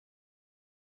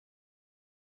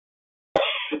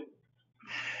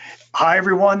Hi,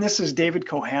 everyone. This is David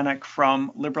Kohanek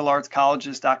from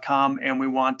LiberalArtsColleges.com, and we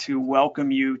want to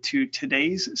welcome you to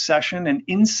today's session, an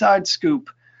inside scoop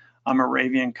on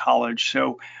Moravian College.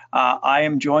 So I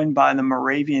am joined by the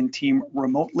Moravian team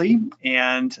remotely,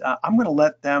 and I'm going to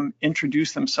let them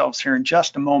introduce themselves here in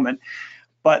just a moment.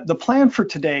 But the plan for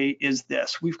today is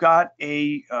this. We've got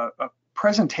a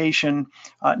presentation,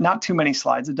 not too many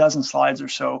slides, a dozen slides or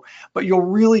so, but you'll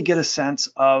really get a sense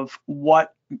of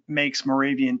what makes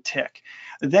Moravian tick.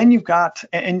 Then you've got,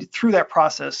 and through that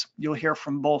process, you'll hear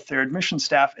from both their admission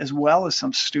staff as well as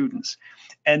some students.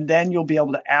 And then you'll be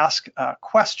able to ask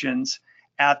questions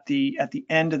at the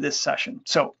end of this session.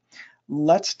 So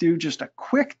let's do just a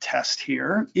quick test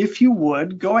here. If you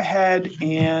would, go ahead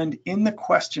and in the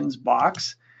questions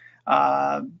box,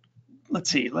 let's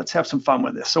see, let's have some fun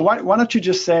with this. So why don't you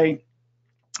just say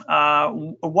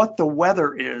what the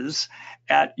weather is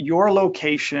at your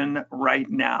location right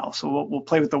now. So we'll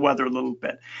play with the weather a little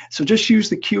bit. So just use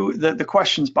the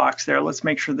questions box there. Let's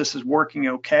make sure this is working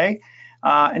okay.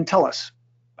 And tell us,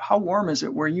 how warm is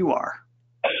it where you are?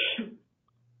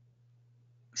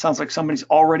 Sounds like somebody's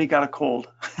already got a cold.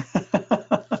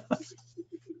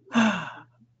 All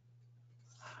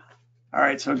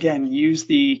right, so again, use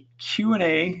the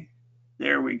Q&A.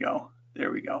 There we go.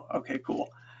 There we go. Okay, cool.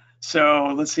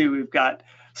 So let's see, we've got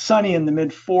sunny in the mid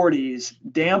 40s,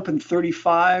 damp and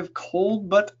 35, cold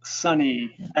but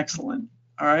sunny. Excellent.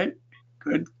 All right,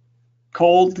 good.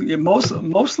 Cold,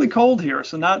 mostly cold here,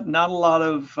 so not a lot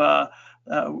of,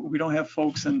 we don't have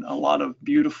folks in a lot of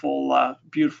beautiful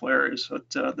beautiful areas. But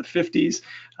the 50s,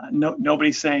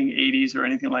 nobody's saying 80s or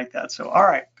anything like that. So all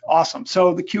right, awesome.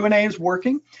 So the Q&A is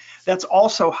working. That's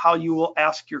also how you will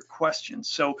ask your questions.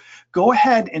 So go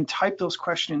ahead and type those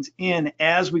questions in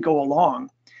as we go along.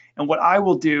 And what I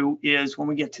will do is when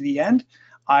we get to the end,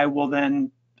 I will then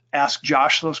ask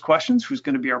Josh those questions, who's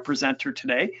going to be our presenter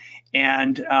today,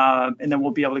 and then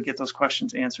we'll be able to get those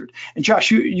questions answered. And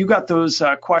Josh, you got those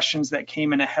questions that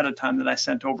came in ahead of time that I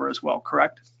sent over as well,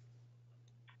 correct?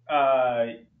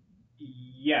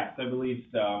 Yes, I believe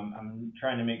so. I'm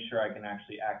trying to make sure I can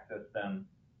actually access them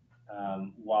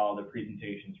while the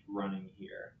presentation's running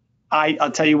here.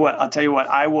 I'll tell you what.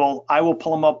 I will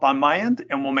pull them up on my end,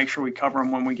 and we'll make sure we cover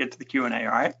them when we get to the Q&A. All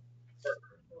right?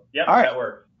 Yep, all right. That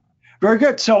works. Very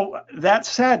good. So that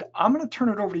said, I'm going to turn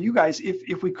it over to you guys.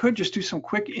 If we could just do some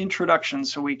quick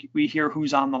introductions so we hear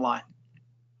who's on the line.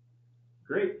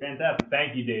 Great, fantastic.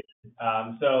 Thank you, David.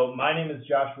 So my name is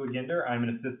Joshua Ginder. I'm an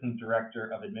assistant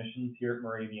director of admissions here at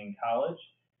Moravian College.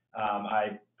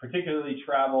 I particularly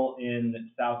travel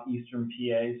in southeastern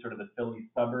PA, sort of the Philly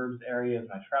suburbs area is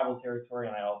my travel territory,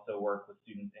 and I also work with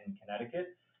students in Connecticut.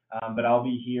 But I'll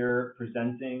be here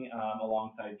presenting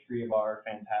alongside three of our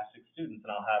fantastic students,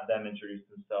 and I'll have them introduce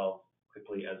themselves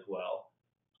quickly as well.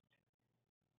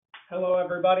 Hello,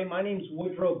 everybody. My name is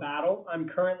Woodrow Battle. I'm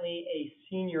currently a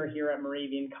senior here at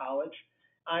Moravian College.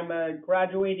 I'm a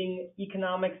graduating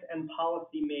economics and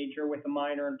policy major with a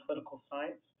minor in political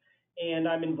science. And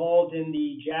I'm involved in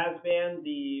the jazz band,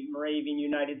 the Moravian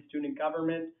United Student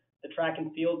Government, the track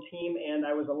and field team, and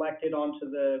I was elected onto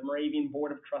the Moravian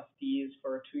Board of Trustees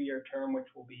for a 2-year term, which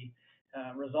will be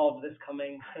resolved this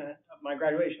coming my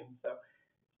graduation. So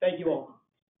thank you all.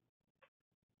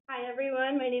 Hi,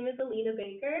 everyone. My name is Alina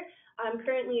Baker. I'm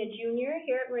currently a junior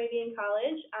here at Moravian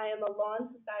College. I am a law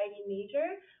and society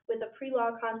major with a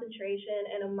pre-law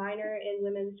concentration and a minor in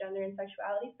women's gender and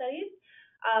sexuality studies.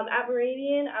 At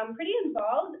Moravian, I'm pretty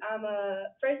involved. I'm a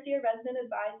first-year resident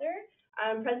advisor.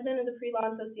 I'm president of the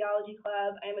Pre-Law and Sociology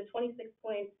Club. I am a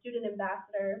 26-point student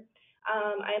ambassador.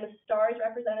 I am a STARS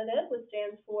representative, which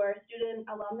stands for Student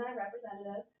Alumni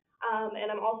Representative. And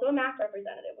I'm also a MAC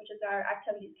representative, which is our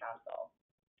Activities Council.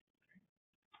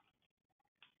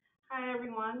 Hi,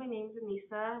 everyone. My name is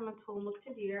Anissa. I'm a Tulmuk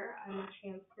Kadir. I'm a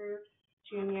transfer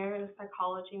junior and a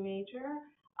psychology major.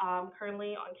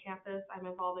 Currently on campus, I'm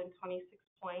involved in 26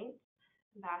 Points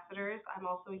Ambassadors. I'm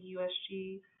also a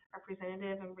USG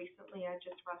representative, and recently I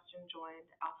just rushed and joined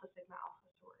Alpha Sigma Alpha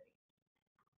sorority.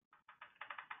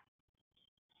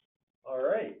 All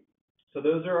right. So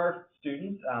those are our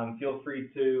students. Feel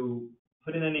free to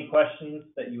put in any questions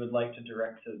that you would like to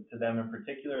direct to them in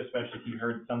particular, especially if you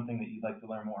heard something that you'd like to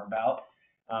learn more about.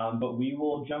 But we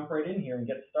will jump right in here and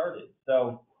get started.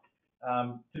 So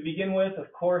to begin with,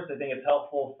 of course, I think it's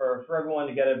helpful for everyone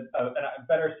to get a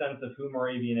better sense of who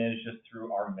Moravian is just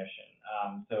through our mission.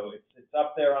 So it's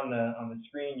up there on the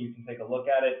screen. You can take a look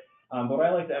at it. But what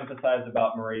I like to emphasize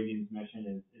about Moravian's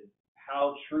mission is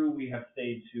how true we have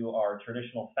stayed to our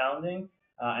traditional founding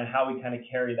and how we kind of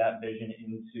carry that vision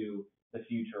into the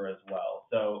future as well.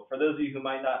 So for those of you who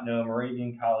might not know,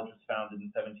 Moravian College was founded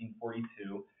in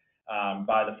 1742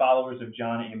 by the followers of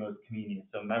John Amos Comenius,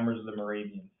 so members of the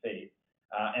Moravian faith.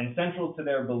 And central to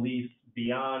their beliefs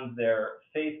beyond their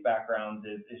faith backgrounds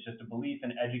is just a belief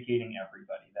in educating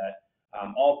everybody, that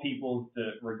all peoples,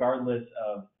 regardless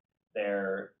of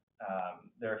their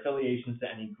affiliations to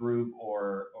any group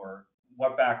or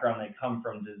what background they come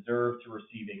from, deserve to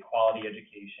receive a quality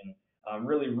education,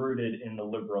 really rooted in the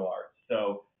liberal arts.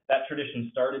 So that tradition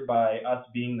started by us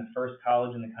being the first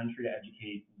college in the country to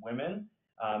educate women,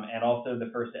 and also the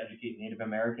first to educate Native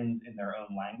Americans in their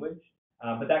own language.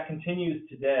 But that continues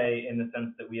today in the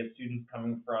sense that we have students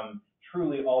coming from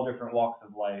truly all different walks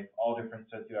of life, all different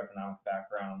socioeconomic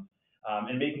backgrounds,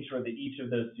 and making sure that each of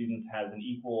those students has an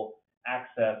equal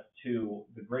access to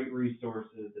the great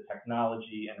resources, the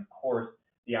technology, and of course,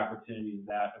 the opportunities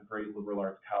that a great liberal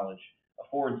arts college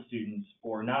affords students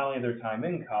for not only their time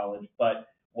in college, but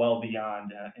well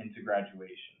beyond into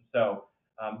graduation. So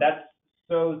that's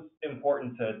so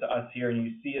important to us here, and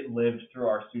you see it lived through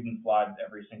our students' lives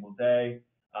every single day.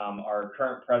 Our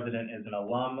current president is an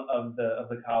alum of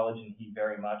the college, and he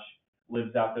very much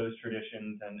lives out those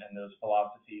traditions and those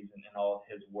philosophies in all of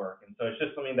his work. And so it's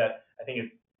just something that I think is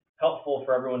helpful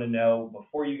for everyone to know.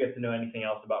 Before you get to know anything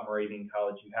else about Moravian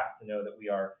College, you have to know that we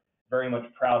are very much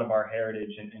proud of our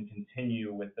heritage and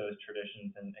continue with those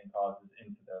traditions and causes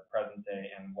into the present day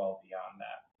and well beyond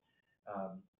that.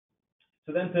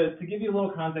 So then to give you a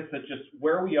little context of just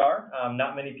where we are,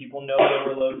 not many people know where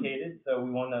we're located, so we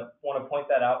want to point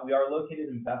that out. We are located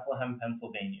in Bethlehem,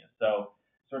 Pennsylvania, so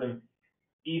sort of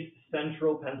east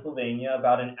central Pennsylvania,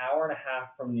 about an hour and a half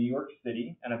from New York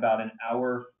City and about an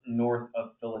hour north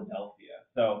of Philadelphia.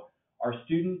 So our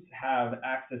students have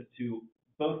access to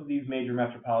both of these major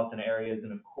metropolitan areas,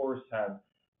 and of course have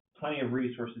plenty of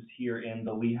resources here in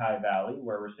the Lehigh Valley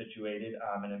where we're situated,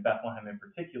 and in Bethlehem in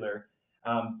particular.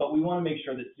 But we want to make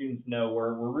sure that students know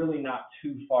we're really not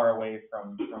too far away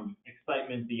from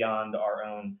excitement beyond our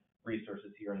own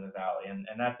resources here in the Valley. And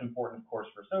that's important, of course,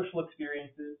 for social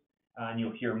experiences. And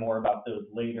you'll hear more about those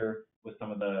later with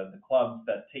some of the clubs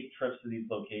that take trips to these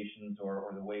locations,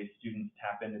 or the ways students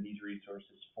tap into these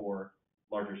resources for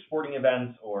larger sporting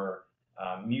events or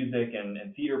music and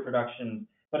theater productions.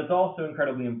 But it's also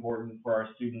incredibly important for our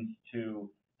students to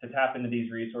tap into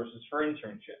these resources for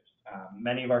internships.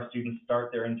 Many of our students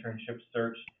start their internship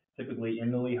search typically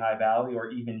in the Lehigh Valley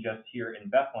or even just here in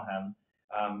Bethlehem.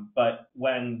 But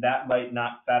when that might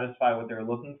not satisfy what they're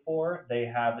looking for, they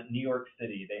have New York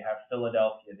City, they have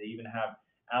Philadelphia, they even have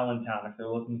Allentown if they're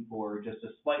looking for just a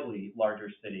slightly larger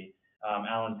city.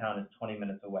 Allentown is 20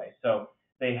 minutes away. So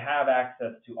they have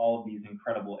access to all of these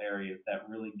incredible areas that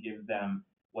really give them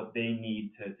what they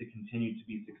need to continue to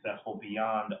be successful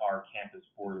beyond our campus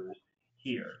borders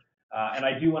here. And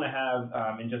I do want to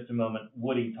have, in just a moment,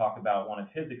 Woody talk about one of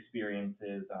his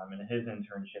experiences in his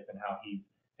internship and how he's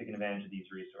taken advantage of these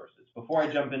resources. Before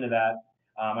I jump into that,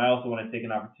 I also want to take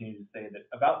an opportunity to say that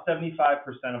about 75%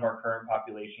 of our current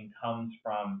population comes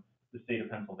from the state of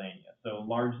Pennsylvania. So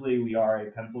largely we are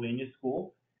a Pennsylvania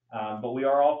school, but we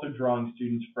are also drawing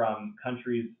students from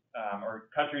countries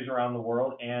around the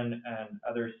world and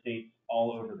other states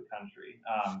all over the country.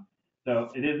 So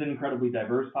it is an incredibly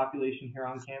diverse population here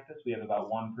on campus. We have about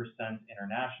 1%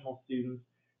 international students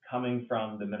coming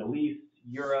from the Middle East,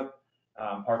 Europe,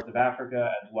 parts of Africa,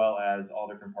 as well as all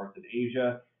different parts of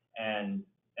Asia. And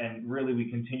really we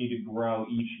continue to grow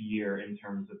each year in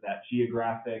terms of that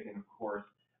geographic and of course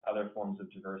other forms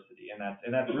of diversity.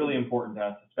 And that's really important to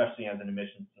us, especially as an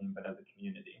admissions team, but as a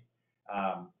community.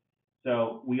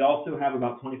 So we also have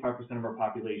about 25% of our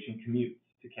population commutes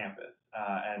to campus.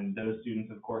 And those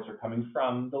students, of course, are coming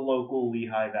from the local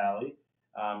Lehigh Valley,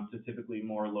 so typically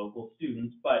more local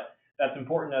students. But that's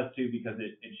important to us too, because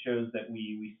it shows that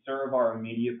we serve our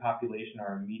immediate population,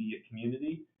 our immediate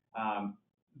community.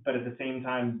 But at the same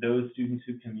time, those students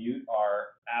who commute are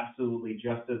absolutely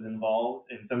just as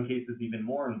involved, in some cases even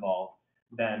more involved,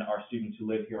 than our students who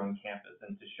live here on campus.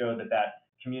 And to show that that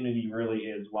community really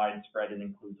is widespread and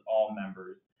includes all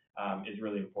members is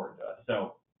really important to us.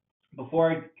 So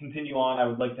before I continue on, I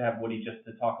would like to have Woody just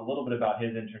to talk a little bit about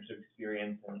his internship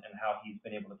experience and how he's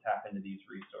been able to tap into these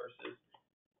resources.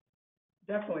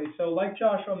 Definitely. So like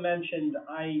Joshua mentioned,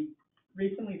 I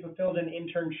recently fulfilled an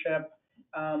internship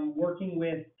working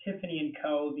with Tiffany &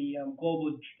 Co., the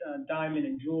global diamond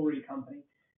and jewelry company.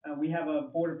 We have a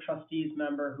board of trustees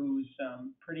member who's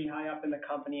pretty high up in the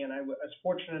company, and I was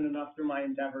fortunate enough through my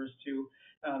endeavors to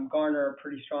garner a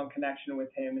pretty strong connection with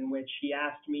him, in which he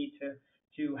asked me to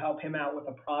help him out with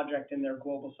a project in their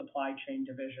global supply chain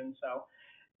division. So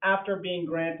after being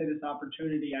granted this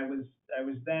opportunity, I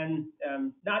was then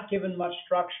not given much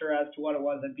structure as to what it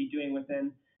was I'd be doing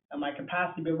within my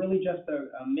capacity, but really just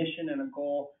a mission and a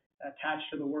goal attached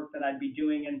to the work that I'd be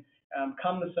doing. And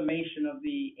come the summation of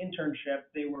the internship,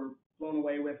 they were blown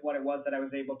away with what it was that I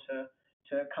was able to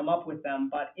come up with them.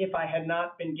 But if I had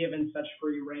not been given such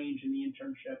free range in the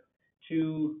internship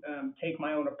to take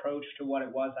my own approach to what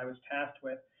it was I was tasked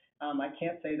with, I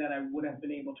can't say that I would have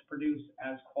been able to produce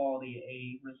as quality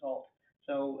a result.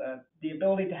 So the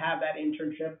ability to have that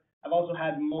internship, I've also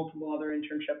had multiple other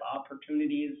internship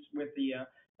opportunities with the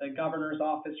governor's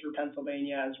office for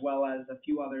Pennsylvania, as well as a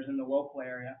few others in the local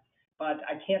area. But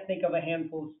I can't think of a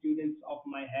handful of students off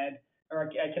of my head, or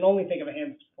I can only think of a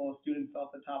handful of students off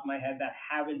the top of my head that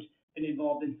haven't been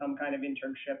involved in some kind of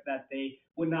internship that they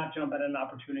would not jump at an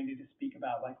opportunity to speak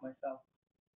about, like myself.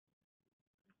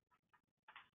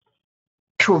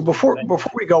 Sure. Before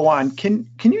we go on, can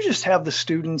you just have the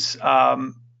students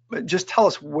just tell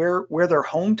us where their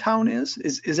hometown is?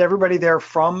 Is everybody there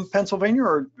from Pennsylvania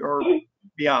or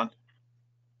beyond?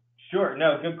 Sure.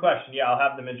 No, good question. Yeah, I'll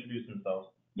have them introduce themselves.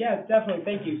 Yeah, definitely.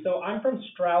 Thank you. So I'm from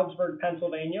Stroudsburg,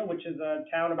 Pennsylvania, which is a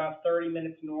town about 30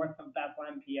 minutes north of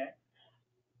Bethlehem, PA.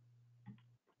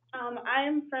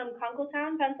 I'm from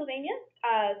Kunkletown, Pennsylvania,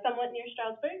 somewhat near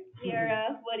Stroudsburg, near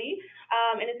Woody,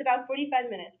 and it's about 45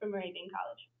 minutes from Moravian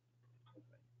College.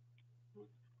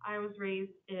 I was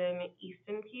raised in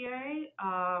Easton,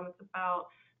 PA. It's about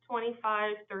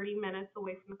 25, 30 minutes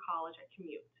away from the college. I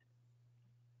commute.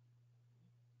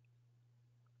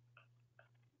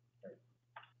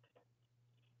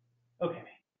 Okay.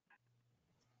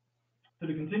 So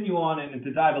to continue on and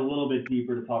to dive a little bit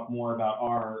deeper to talk more about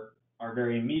our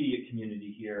very immediate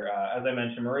community here, as I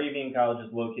mentioned, Moravian College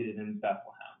is located in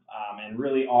Bethlehem, and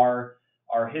really our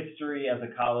history as a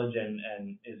college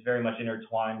and is very much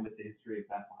intertwined with the history of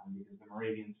Bethlehem, because the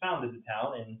Moravians founded the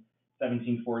town in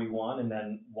 1741, and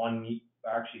then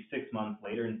 6 months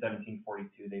later in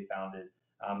 1742 they founded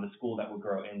the school that would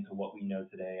grow into what we know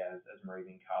today as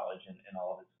Moravian College and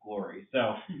all of its glory.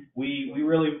 So we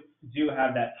really do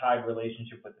have that tied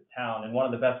relationship with the town. And one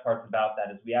of the best parts about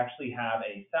that is we actually have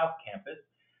a south campus.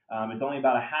 It's only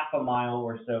about a half a mile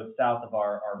or so south of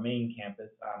our main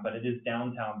campus, but it is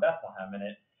downtown Bethlehem,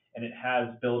 and it has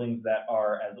buildings that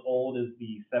are as old as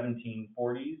the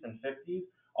 1740s and 50s,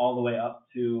 all the way up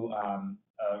to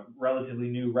a relatively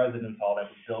new residence hall that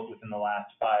was built within the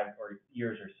last 5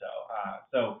 years or so.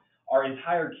 So our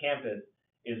entire campus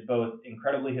is both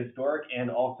incredibly historic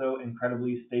and also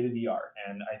incredibly state-of-the-art.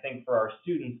 And I think for our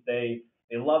students, they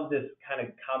love this kind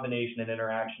of combination and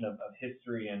interaction of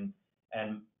history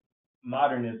and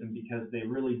modernism, because they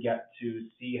really get to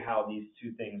see how these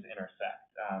two things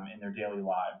intersect in their daily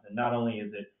lives. And not only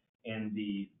is it in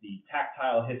the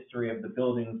tactile history of the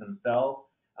buildings themselves,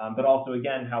 but also,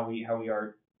 again, how we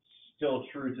are still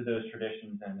true to those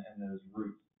traditions and those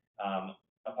roots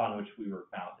upon which we were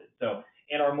founded. So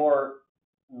in our more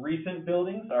recent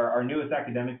buildings, our newest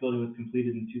academic building was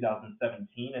completed in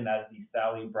 2017, and that is the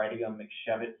Sally Brightigam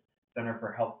McShevitt Center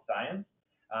for Health Science.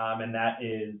 And that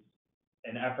is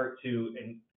an effort to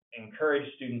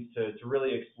encourage students to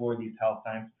really explore these health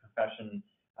science professions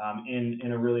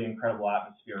in a really incredible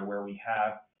atmosphere, where we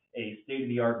have a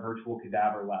state-of-the-art virtual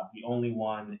cadaver lab, the only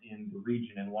one in the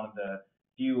region and one of the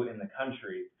few in the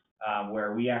country,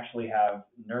 where we actually have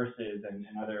nurses and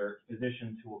other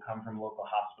physicians who will come from local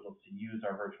hospitals to use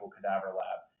our virtual cadaver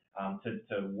lab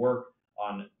to work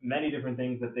on many different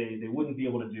things that they wouldn't be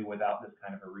able to do without this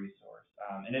kind of a resource.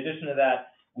 In addition to that,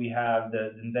 we have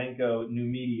the Zinzenko New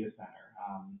Media Center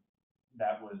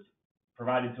that was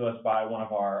provided to us by one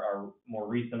of our more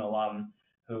recent alums,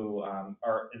 who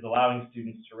is allowing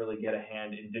students to really get a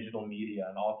hand in digital media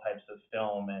and all types of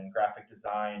film and graphic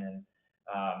design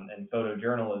and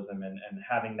photojournalism, and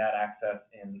having that access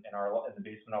in the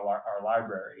basement of our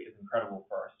library is incredible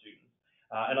for our students.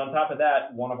 And on top of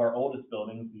that, one of our oldest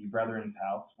buildings, the Brethren's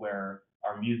House, where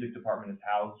our music department is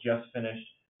housed, just finished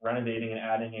renovating and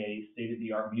adding a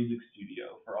state-of-the-art music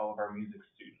studio for all of our music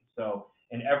students. So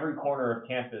in every corner of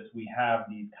campus, we have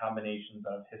these combinations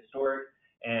of historic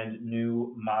and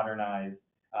new modernized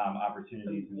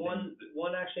opportunities. One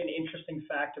actually an interesting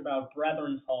fact about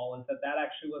Brethren's Hall is that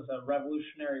actually was a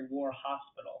Revolutionary War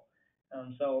hospital.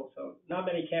 So not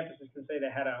many campuses can say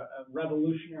they had a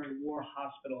Revolutionary War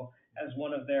hospital as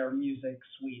one of their music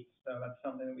suites. So that's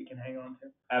something that we can hang on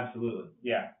to. Absolutely.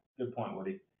 Yeah. Good point,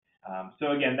 Woody.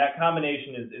 So again, that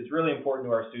combination is really important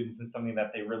to our students and something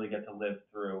that they really get to live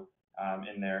through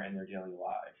in their daily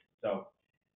lives. So,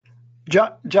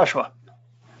 Joshua.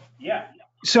 Yeah.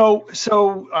 So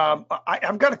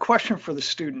I've got a question for the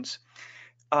students.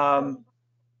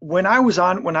 when I was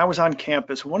on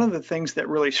campus, one of the things that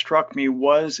really struck me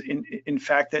was in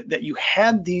fact that you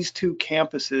had these two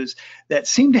campuses that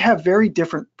seemed to have very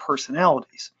different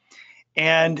personalities.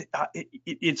 And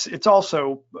it's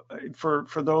also for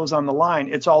those on the line,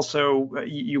 it's also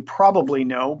you probably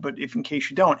know, but if in case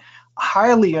you don't,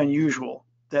 highly unusual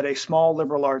that a small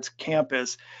liberal arts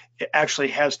campus actually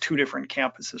has two different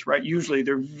campuses, right? Usually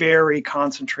they're very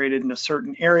concentrated in a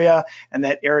certain area, and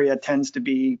that area tends to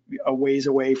be a ways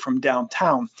away from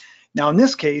downtown. Now in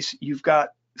this case, you've got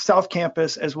South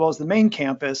Campus as well as the main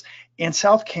campus, and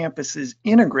South Campus is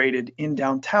integrated in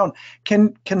downtown.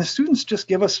 Can the students just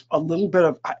give us a little bit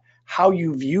of how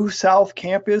you view South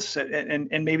Campus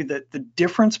and maybe the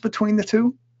difference between the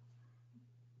two?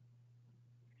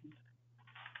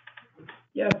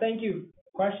 Yeah, thank you.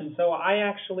 Question. So I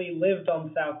actually lived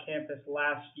on South Campus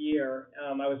last year.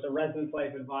 I was a residence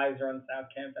life advisor on South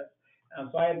Campus.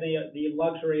 So I had the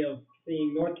luxury of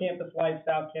seeing North Campus life,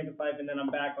 South Campus life, and then I'm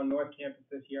back on North Campus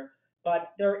this year.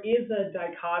 But there is a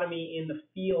dichotomy in the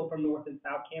feel from North and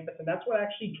South Campus, and that's what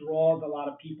actually draws a lot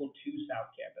of people to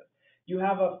South Campus. You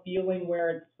have a feeling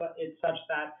where it's such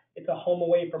that it's a home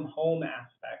away from home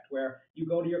aspect, where you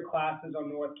go to your classes on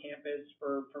North Campus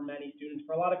for many students.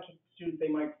 For a lot of students, they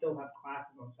might still have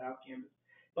classes on South Campus,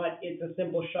 but it's a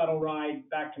simple shuttle ride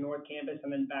back to North Campus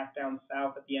and then back down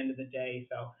south at the end of the day.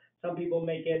 So some people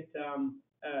make it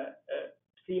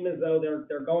seem as though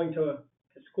they're going to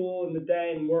school in the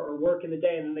day and work in the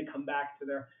day, and then they come back to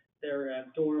their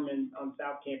dorm on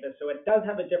South Campus. So it does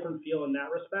have a different feel in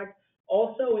that respect.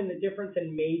 Also, in the difference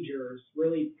in majors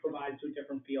really provides a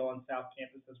different feel on South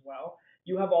Campus as well.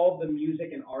 You have all of the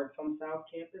music and arts on South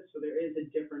Campus, so there is a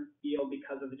different feel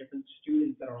because of the different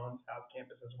students that are on South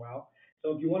Campus as well.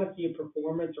 So if you want to see a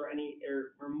performance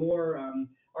or more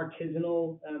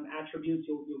artisanal attributes,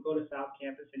 you'll go to South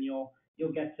Campus and you'll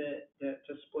get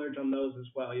to splurge on those as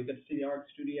well. You get to see the art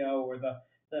studio or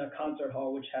the concert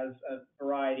hall, which has a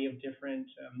variety of different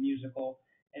musical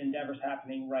endeavors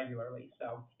happening regularly.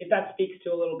 So if that speaks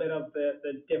to a little bit of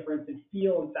the difference in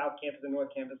feel in South Campus and North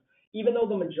Campus, even though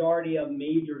the majority of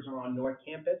majors are on North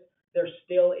Campus, there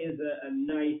still is a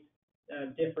nice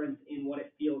difference in what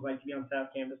it feels like to be on South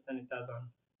Campus than it does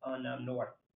on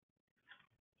North.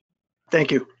 Thank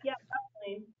you. Yeah,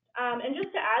 definitely. And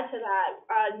just to add to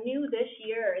that, new this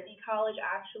year, the college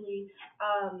actually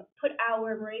put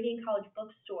our Moravian College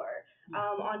bookstore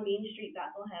on Main Street,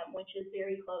 Bethlehem, which is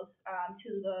very close to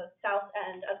the south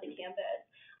end of the campus.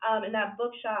 And that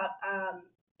bookshop,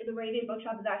 the Moravian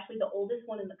bookshop, is actually the oldest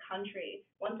one in the country.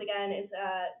 Once again, it's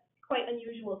quite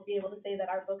unusual to be able to say that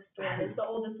our bookstore is the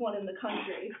oldest one in the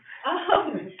country.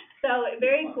 So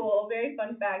very cool, very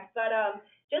fun fact. But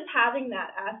just having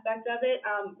that aspect of it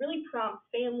really prompts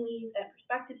families and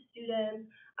prospective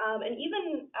students, and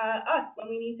even us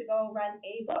when we need to go rent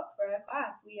a book for a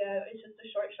class. It's just a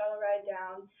short shuttle ride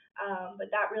down, but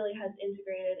that really has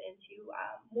integrated into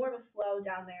more of a flow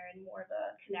down there and more of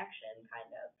a connection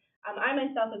kind of. I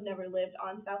myself have never lived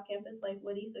on South Campus like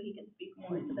Woody, so he can speak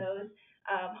more to those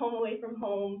home away from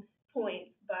home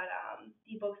points, but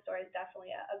the bookstore is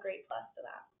definitely a great plus to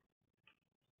that.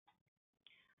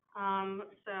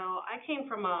 So I came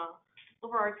from a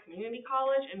liberal arts community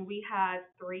college, and we had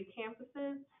 3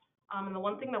 campuses. And the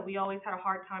one thing that we always had a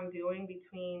hard time doing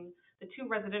between the 2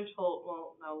 residential,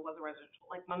 well, no, it wasn't residential,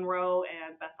 like Monroe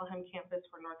and Bethlehem campus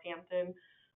for Northampton,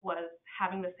 was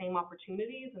having the same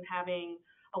opportunities and having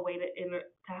a way to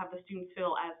have the students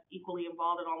feel as equally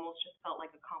involved. It almost just felt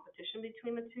like a competition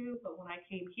between the 2. But when I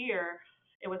came here,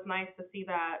 it was nice to see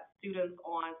that students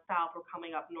on South were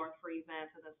coming up North for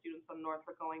events, and the students on North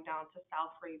were going down to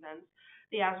South for events.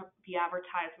 The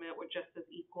advertisement were just as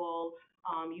equal.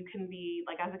 You can be,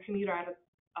 like, as a commuter, I have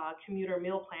a commuter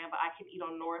meal plan, but I can eat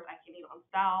on North, I can eat on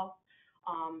South.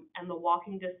 And the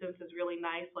walking distance is really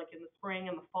nice. Like in the spring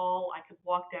and the fall, I could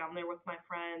walk down there with my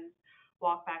friends,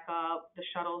 walk back up, the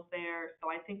shuttle's there. So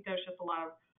I think there's just a lot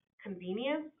of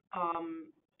convenience.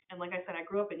 And like I said, I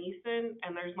grew up in Easton,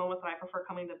 and there's moments that I prefer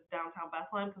coming to downtown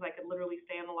Bethlehem because I could literally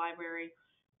stay in the library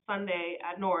Sunday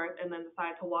at North and then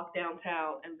decide to walk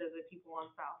downtown and visit people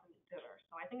on South and eat dinner.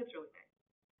 So I think it's really nice.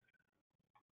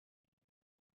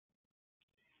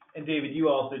 And David,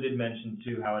 you also did mention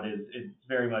too how it's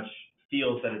very much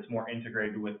feels that it's more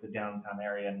integrated with the downtown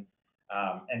area, and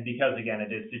because again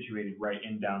it is situated right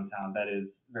in downtown, that is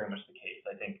very much the case.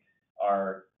 I think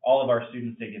all of our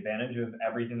students take advantage of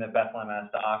everything that Bethlehem has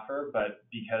to offer, but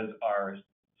because our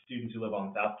students who live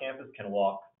on South Campus can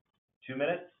walk 2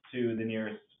 minutes to the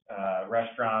nearest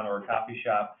restaurant or coffee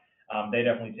shop, they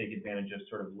definitely take advantage of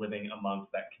sort of living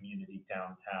amongst that community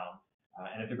downtown.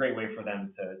 And it's a great way for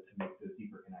them to make those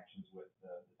deeper connections with the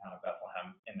town of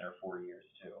Bethlehem in their 4 years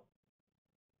too.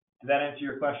 Does that answer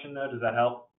your question though? Does that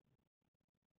help?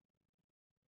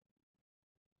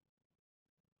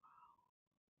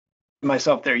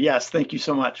 Myself there. Yes. Thank you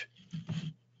so much.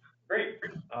 Great.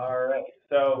 All right.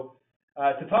 So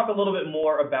to talk a little bit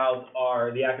more about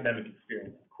the academic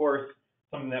experience, of course,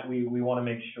 something that we want to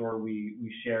make sure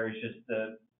we share is just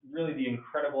really the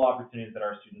incredible opportunities that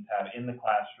our students have in the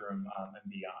classroom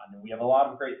and beyond. And we have a lot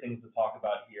of great things to talk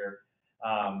about here.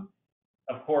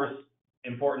 Of course,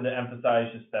 important to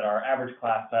emphasize just that our average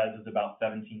class size is about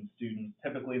 17 students.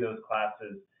 Typically, those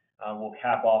classes will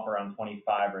cap off around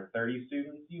 25 or 30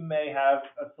 students. You may have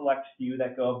a select few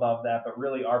that go above that, but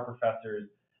really our professors,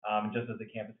 just as a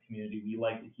campus community, we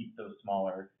like to keep those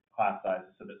smaller class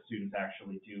sizes so that students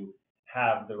actually do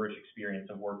have the rich experience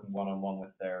of working one-on-one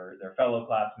with their fellow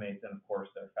classmates and, of course,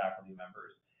 their faculty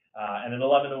members. And an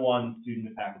 11-to-1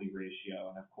 student-to-faculty ratio,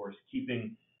 and, of course,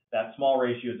 keeping that small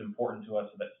ratio is important to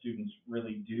us so that students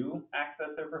really do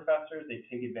access their professors. They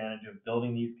take advantage of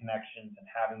building these connections and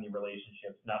having the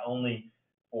relationships, not only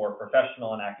for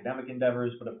professional and academic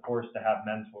endeavors, but of course to have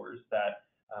mentors that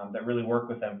really work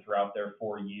with them throughout their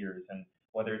 4 years. And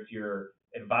whether it's your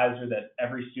advisor that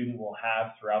every student will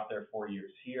have throughout their 4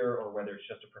 years here, or whether it's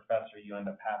just a professor you end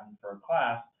up having for a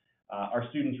class, our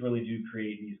students really do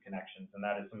create these connections. And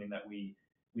that is something that we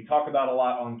talk about a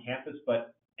lot on campus,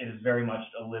 but it is very much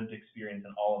a lived experience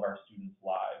in all of our students'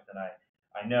 lives. And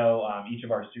I know each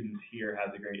of our students here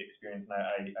has a great experience,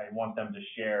 and I want them to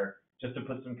share just to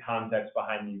put some context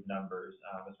behind these numbers,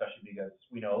 especially because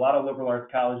we know a lot of liberal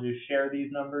arts colleges share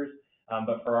these numbers,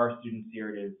 but for our students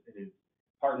here, it is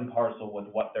part and parcel with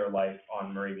what their life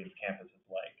on Moravian's campus is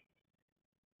like.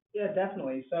 Yeah,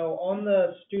 definitely. So on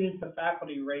the student to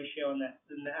faculty ratio and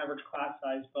the average class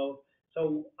size both,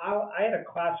 so I had a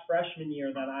class freshman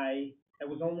year that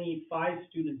was only 5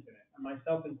 students in it, and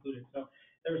myself included. So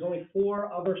there was only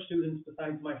 4 other students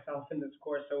besides myself in this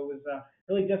course. So it was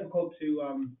really difficult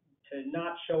to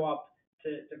not show up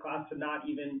to class, to not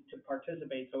even to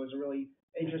participate. So it was a really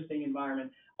interesting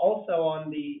environment. Also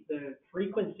on the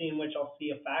frequency in which I'll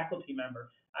see a faculty member,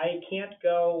 I can't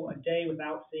go a day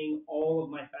without seeing all of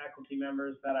my faculty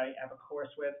members that I have a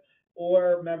course with,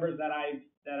 or members that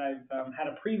I've had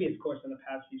a previous course in the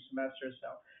past few semesters. So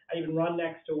I even run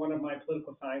next to one of my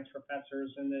political science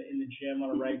professors in the gym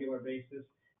on a regular basis.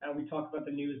 And we talk about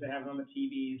the news they have on the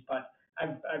TVs, but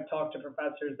I've talked to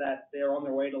professors that they're on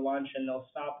their way to lunch and they'll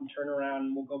stop and turn around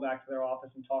and we'll go back to their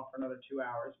office and talk for another 2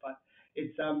 hours. But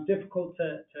it's difficult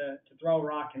to throw a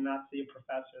rock and not see a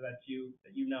professor that you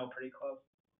know pretty close.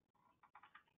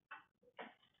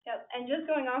 Yep, and just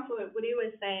going off of what he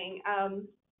was saying,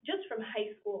 just from high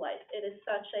school life, it is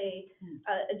such a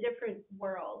different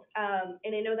world.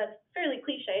 And I know that's fairly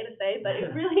cliche to say, but it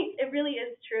really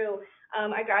is true.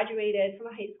 I graduated from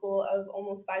a high school of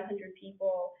almost 500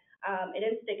 people. It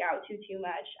didn't stick out too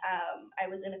much. I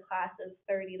was in a class of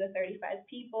 30 to 35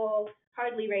 people,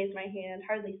 hardly raised my hand,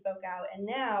 hardly spoke out. And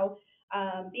now,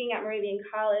 being at Moravian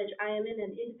College, I am in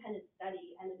an independent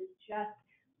study, and it is just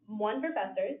one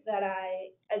professor that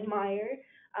I admire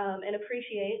and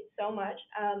appreciate so much,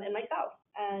 and myself.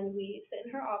 And we sit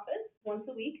in her office once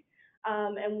a week,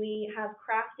 and we have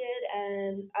crafted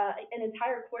an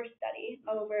entire course study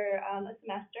over a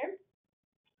semester,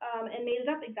 and made it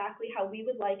up exactly how we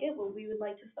would like it, what we would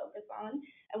like to focus on,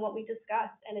 and what we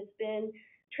discussed. And it's been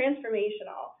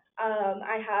transformational.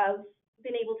 I have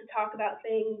been able to talk about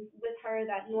things with her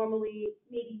that normally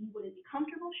maybe you wouldn't be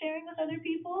comfortable sharing with other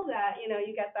people, that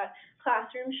you get that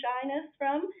classroom shyness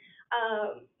from,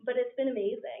 but it's been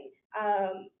amazing.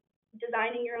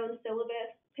 Designing your own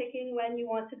syllabus, picking when you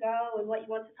want to go and what you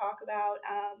want to talk about,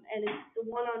 and the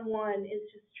one-on-one is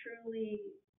just truly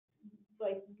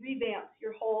like revamps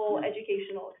your whole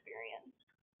educational experience.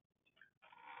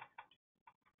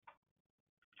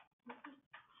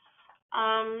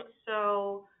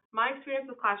 So my experience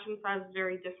with classroom size is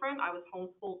very different. I was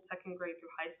homeschooled 2nd grade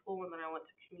through high school, and then I went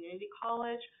to community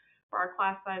college, where our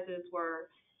class sizes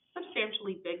were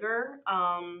substantially bigger.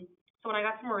 So when I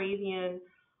got to Moravian,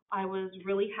 I was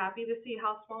really happy to see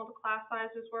how small the class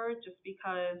sizes were, just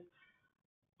because,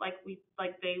 like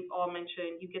they all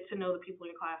mentioned, you get to know the people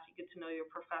in your class, you get to know your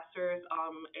professors.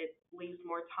 It leaves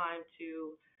more time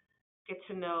to get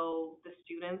to know the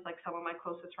students. Like some of my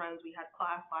closest friends, we had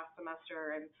class last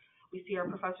semester, and we see our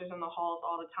professors in the halls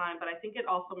all the time. But I think it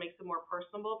also makes it more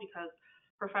personable, because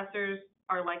professors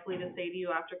are likely to say to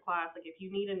you after class, like, if you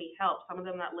need any help, some of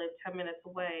them that live 10 minutes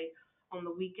away on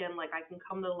the weekend, like, I can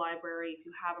come to the library. If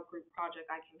you have a group project,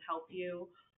 I can help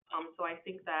you. So I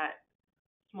think that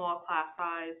small class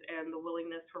size and the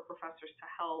willingness for professors to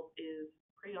help is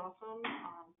pretty awesome.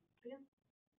 Yeah.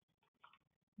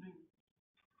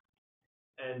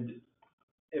 And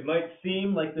it might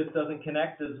seem like this doesn't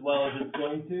connect as well as it's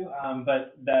going to,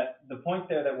 but that the point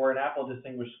there that we're an Apple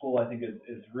Distinguished School, I think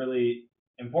is really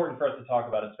important for us to talk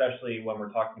about, especially when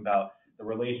we're talking about the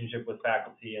relationship with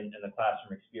faculty and the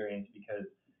classroom experience, because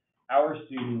our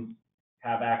students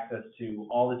have access to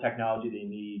all the technology they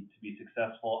need to be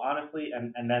successful, honestly,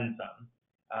 and then some.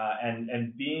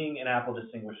 And being an Apple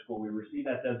Distinguished School, we received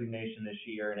that designation this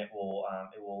year, and it will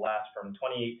last from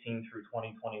 2018 through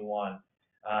 2021.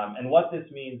 And what this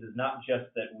means is not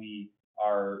just that we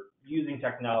are using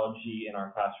technology in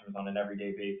our classrooms on an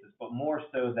everyday basis, but more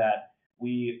so that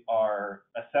we are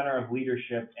a center of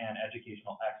leadership and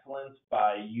educational excellence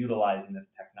by utilizing this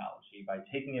technology, by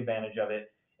taking advantage of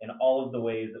it in all of the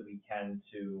ways that we can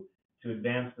to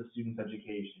advance the student's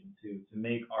education, to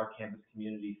make our campus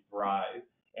community thrive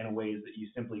in ways that you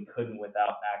simply couldn't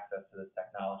without access to this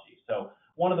technology. So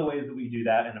one of the ways that we do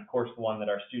that, and of course the one that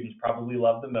our students probably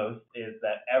love the most, is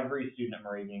that every student at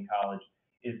Moravian College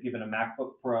is given a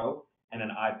MacBook Pro and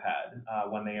an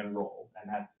iPad when they enroll. And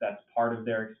that's part of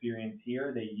their experience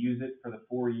here. They use it for the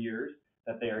 4 years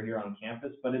that they are here on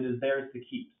campus, but it is theirs to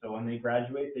keep. So when they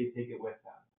graduate, they take it with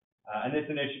them. And this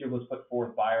initiative was put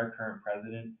forth by our current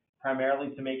president,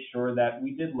 primarily to make sure that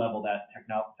we did level that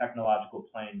technological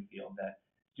playing field, that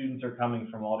students are coming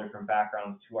from all different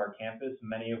backgrounds to our campus,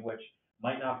 many of which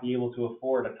might not be able to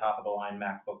afford a top-of-the-line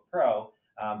MacBook Pro,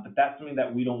 but that's something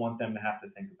that we don't want them to have to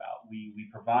think about. We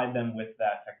provide them with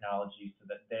that technology so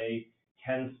that they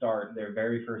can start their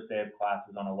very first day of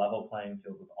classes on a level playing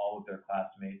field with all of their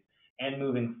classmates, and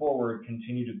moving forward,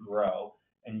 continue to grow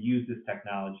and use this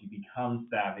technology, become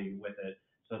savvy with it,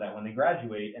 so that when they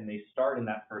graduate and they start in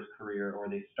that first career or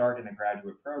they start in a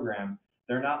graduate program,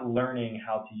 they're not learning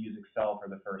how to use Excel for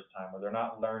the first time, or they're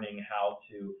not learning how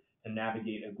to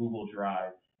navigate a Google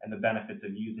Drive and the benefits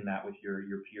of using that with your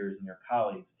peers and your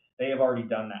colleagues. They have already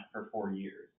done that for 4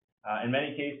 years. In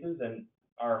many cases, and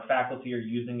our faculty are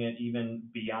using it even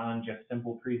beyond just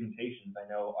simple presentations. I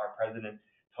know our president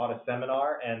taught a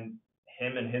seminar, and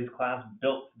him and his class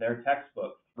built their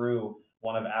textbook through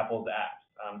one of Apple's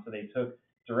apps. So they took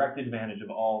direct advantage of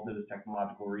all those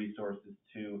technological resources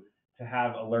to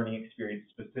have a learning experience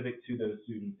specific to those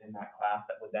students in that class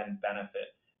that would then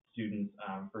benefit students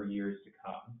for years to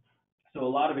come. So a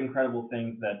lot of incredible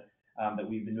things that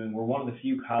we've been doing. We're one of the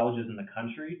few colleges in the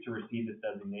country to receive this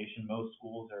designation. Most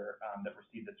schools that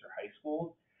receive this are high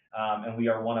schools, and we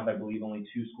are one of, I believe, only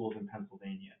 2 schools in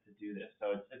Pennsylvania to do this.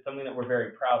 So it's something that we're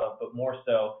very proud of, but more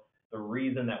so, the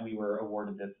reason that we were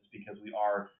awarded this is because we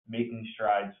are making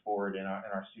strides forward in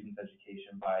our students'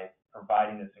 education by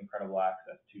providing this incredible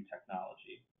access to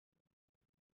technology.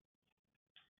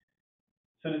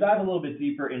 So to dive a little bit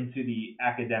deeper into the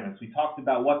academics, we talked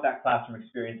about what that classroom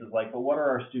experience is like, but what are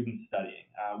our students studying?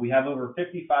 We have over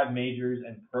 55 majors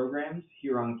and programs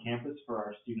here on campus for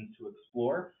our students to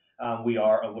explore. We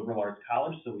are a liberal arts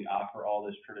college, so we offer all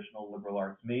those traditional liberal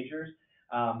arts majors.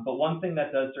 But one thing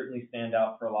that does certainly stand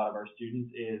out for a lot of our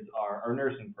students is our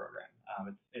nursing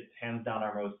program. It's hands down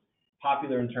our most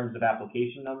popular in terms of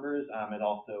application numbers. It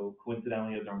also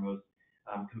coincidentally is our most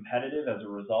competitive as a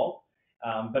result.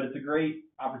 But it's a great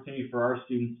opportunity for our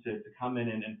students to come in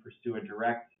and pursue a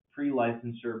direct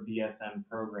pre-licensure BSN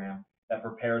program that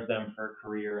prepares them for a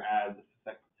career as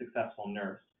a successful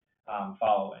nurse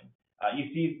following. You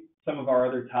see some of our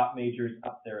other top majors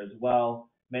up there as well: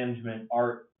 management,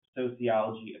 art,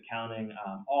 sociology, accounting,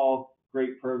 all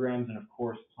great programs, and of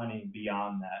course plenty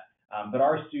beyond that. But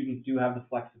our students do have the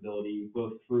flexibility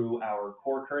both through our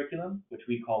core curriculum, which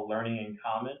we call Learning in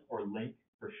Common, or LINC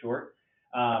for short,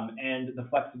 and the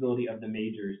flexibility of the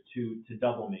majors to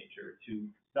double major, to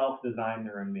self-design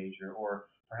their own major, or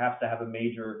perhaps to have a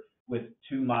major with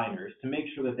 2 minors, to make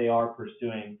sure that they are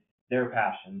pursuing their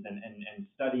passions and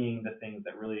studying the things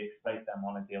that really excite them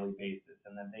on a daily basis,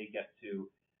 and then they get to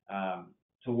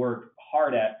work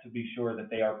hard at to be sure that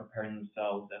they are preparing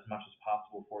themselves as much as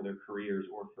possible for their careers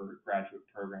or for graduate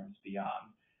programs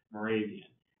beyond Moravian.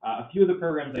 A few of the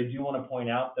programs I do want to point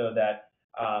out, though, that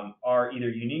are either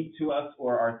unique to us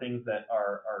or are things that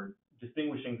are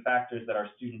distinguishing factors that our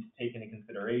students take into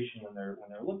consideration when they're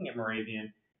looking at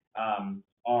Moravian.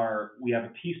 We have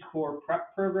a Peace Corps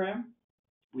prep program.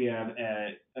 We have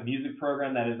a music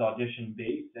program that is audition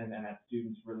based, and that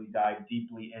students really dive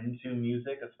deeply into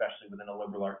music, especially within a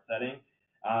liberal arts setting.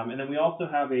 And then we also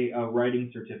have a writing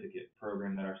certificate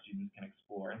program that our students can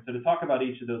explore. And so to talk about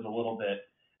each of those a little bit,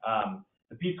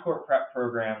 the Peace Corps prep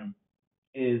program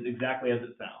is exactly as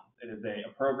it sounds. It is a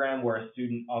program where a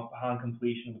student upon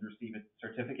completion would receive a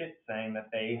certificate saying that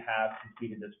they have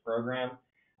completed this program.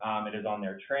 It is on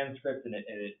their transcript, and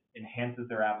it enhances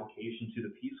their application to the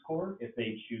Peace Corps if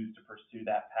they choose to pursue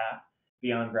that path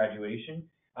beyond graduation.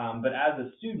 But as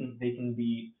a student, they can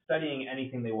be studying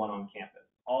anything they want on campus.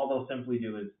 All they'll simply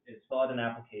do is fill out an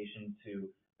application to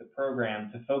the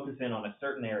program to focus in on a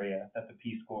certain area that the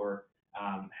Peace Corps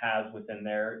has within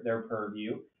their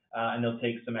purview. And they'll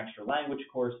take some extra language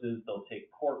courses. They'll take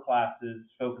core classes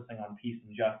focusing on peace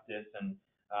and justice and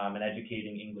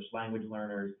educating English language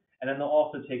learners. And then they'll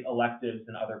also take electives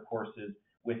and other courses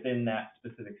within that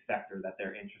specific sector that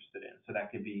they're interested in. So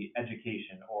that could be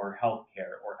education or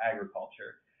healthcare or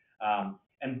agriculture.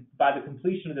 And by the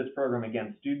completion of this program,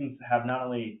 again, students have not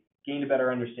only gained a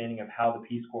better understanding of how the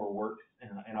Peace Corps works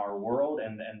in our world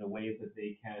and the ways that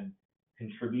they can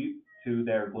contribute to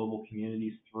their global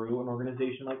communities through an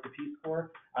organization like the Peace Corps,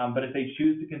 but if they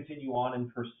choose to continue on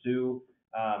and pursue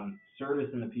service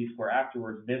in the Peace Corps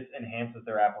afterwards, this enhances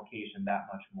their application that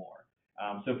much more.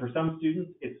 So for some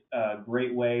students, it's a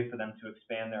great way for them to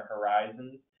expand their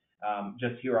horizons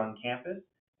just here on campus.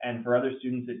 And for other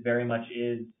students, it very much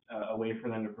is a way for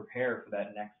them to prepare for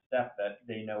that next step that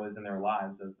they know is in their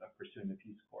lives of pursuing the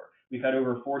Peace Corps. We've had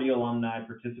over 40 alumni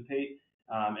participate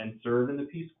and serve in the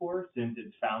Peace Corps since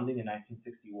its founding in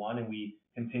 1961, and we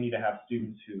continue to have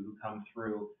students who come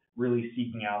through really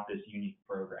seeking out this unique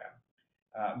program.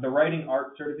 The Writing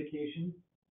Art certification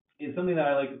is something that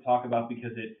I like to talk about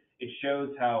because it shows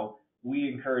how we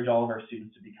encourage all of our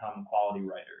students to become quality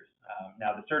writers.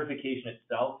 Now, the certification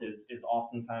itself is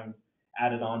oftentimes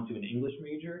added on to an English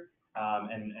major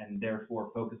and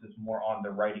therefore focuses more on the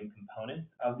writing component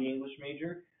of the English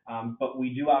major. But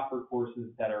we do offer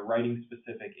courses that are writing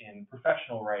specific in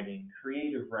professional writing,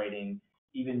 creative writing,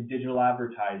 even digital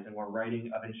advertising or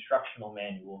writing of instructional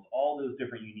manuals, all those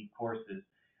different unique courses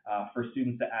for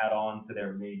students to add on to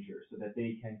their major so that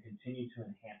they can continue to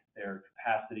enhance their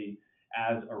capacity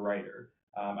as a writer.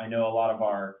 I know a lot of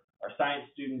our science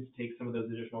students take some of those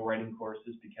additional writing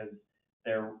courses because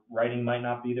their writing might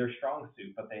not be their strong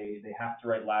suit, but they have to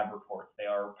write lab reports. They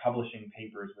are publishing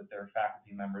papers with their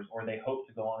faculty members, or they hope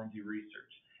to go on and do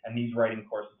research. And these writing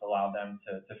courses allow them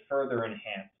to further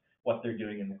enhance what they're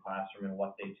doing in the classroom and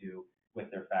what they do with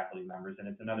their faculty members. And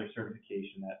it's another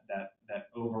certification that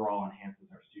overall enhances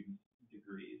our students'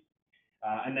 degrees.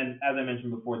 And then, as I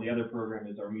mentioned before, the other program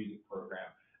is our music program.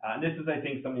 And this is, I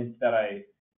think, something that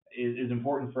is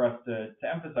important for us to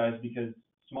emphasize because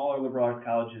smaller liberal arts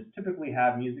colleges typically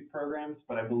have music programs,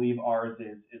 but I believe ours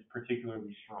is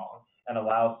particularly strong and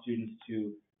allows students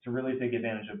to really take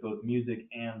advantage of both music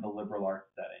and the liberal arts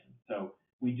setting. So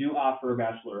we do offer a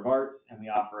Bachelor of Arts and we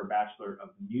offer a Bachelor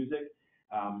of Music.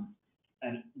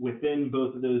 And within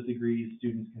both of those degrees,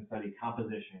 students can study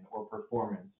composition or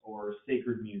performance or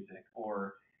sacred music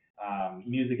or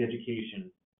music education.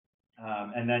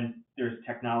 And then there's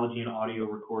technology and audio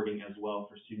recording as well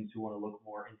for students who want to look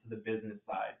more into the business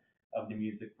side of the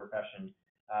music profession.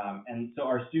 And so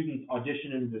our students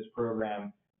audition into this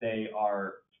program. They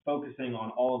are focusing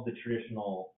on all of the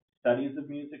traditional studies of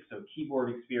music, so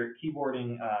keyboarding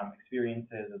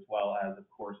experiences, as well as, of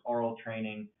course, oral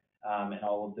training and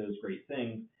all of those great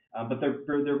things. But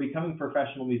they're becoming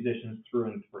professional musicians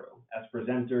through and through, as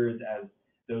presenters, as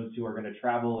those who are going to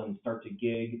travel and start to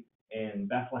gig in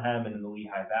Bethlehem and in the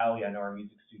Lehigh Valley. I know our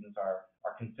music students are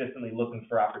consistently looking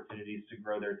for opportunities to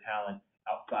grow their talent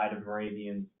outside of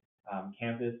Moravian's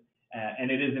campus. And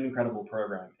it is an incredible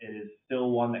program. It is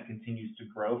still one that continues to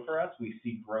grow for us. We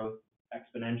see growth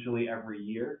exponentially every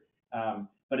year.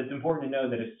 But it's important to know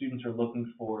that if students are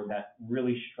looking for that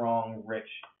really strong, rich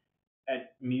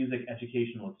music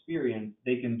educational experience,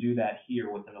 they can do that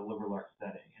here within a liberal arts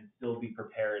setting and still be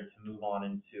prepared to move on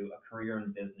into a career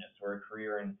in business or a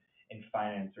career in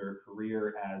finance or a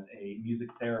career as a music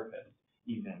therapist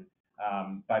even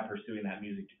by pursuing that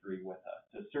music degree with us.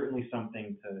 So certainly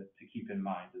something to keep in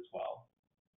mind as well.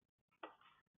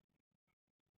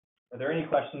 Are there any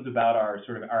questions about our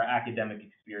academic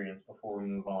experience before we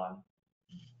move on?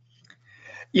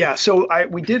 Yeah, so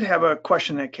we did have a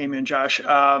question that came in, Josh.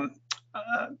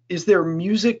 Is there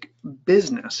music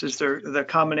business? Is there the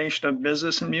combination of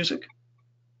business and music?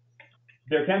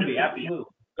 There can be, absolutely.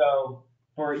 So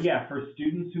for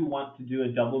students who want to do a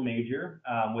double major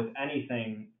with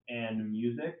anything in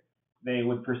music, they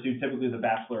would pursue typically the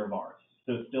Bachelor of Arts.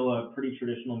 So still a pretty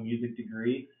traditional music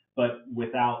degree, but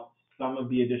without some of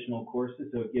the additional courses,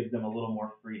 so it gives them a little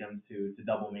more freedom to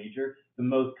double major. The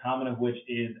most common of which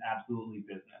is absolutely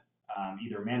business,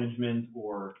 either management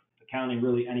or accounting,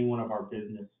 really any one of our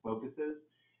business focuses.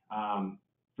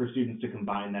 for students to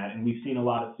combine that. And we've seen a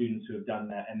lot of students who have done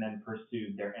that and then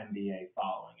pursued their MBA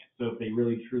following it. So if they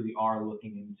really truly are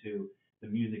looking into the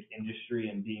music industry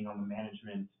and being on the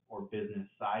management or business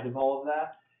side of all of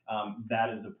that, that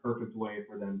is a perfect way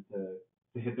for them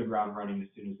to hit the ground running as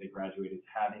soon as they graduate, is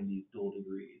having these dual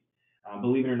degrees.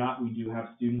 Believe it or not, we do have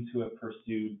students who have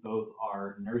pursued both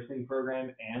our nursing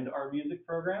program and our music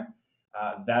program.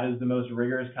 That is the most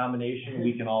rigorous combination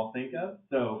we can all think of.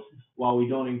 So while we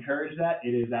don't encourage that,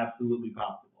 it is absolutely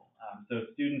possible. So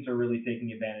students are really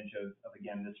taking advantage of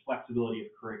again, this flexibility of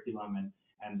curriculum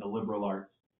and the liberal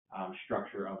arts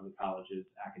structure of the college's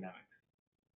academics.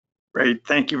 Great,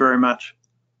 thank you very much.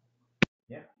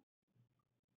 Yeah.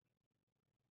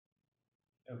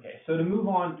 Okay, so to move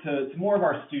on to more of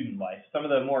our student life, some of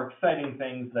the more exciting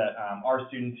things that our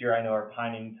students here I know are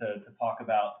pining to talk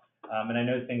about, and I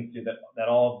know things too that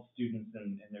all students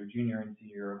in their junior and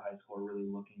senior year of high school are really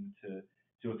looking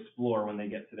to explore when they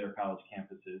get to their college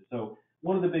campuses. So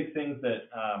one of the big things that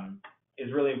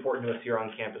is really important to us here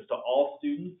on campus, to all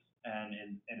students, and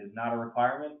it is not a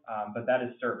requirement, but that is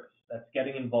service. That's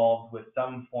getting involved with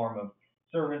some form of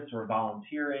service or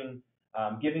volunteering,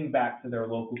 giving back to their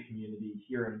local community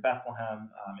here in Bethlehem,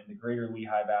 in the greater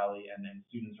Lehigh Valley, and then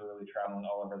students are really traveling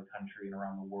all over the country and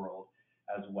around the world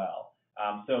as well.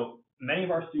 So many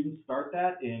of our students start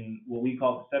that in what we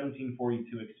call the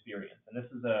 1742 experience, and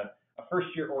this is a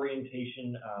first-year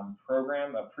orientation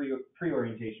program, a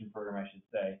pre-orientation program, I should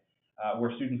say,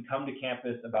 where students come to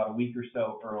campus about a week or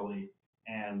so early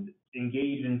and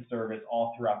engage in service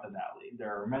all throughout the valley.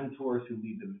 There are mentors who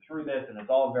lead them through this, and it's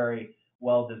all very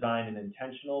well designed and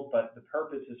intentional, but the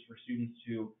purpose is for students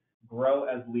to grow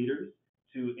as leaders,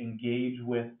 to engage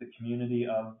with the community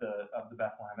of the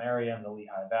Bethlehem area and the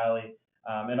Lehigh Valley,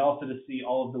 and also to see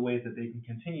all of the ways that they can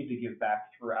continue to give back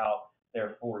throughout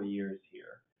their 4 years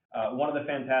here. One of the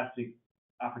fantastic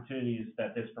opportunities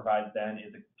that this provides then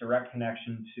is a direct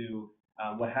connection to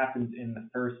what happens in the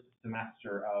first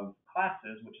semester of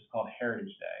classes, which is called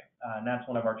Heritage Day. And that's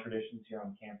one of our traditions here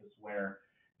on campus where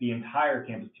the entire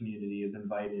campus community is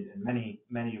invited, and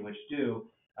many of which do,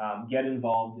 get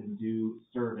involved and do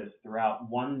service throughout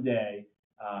one day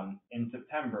in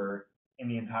September in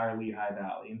the entire Lehigh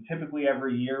Valley. And typically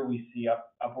every year we see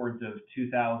upwards of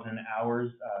 2,000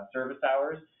 hours, service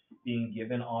hours, being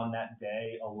given on that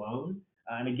day alone.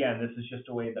 And again, this is just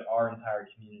a way that our entire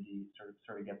community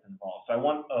sort of gets involved. So I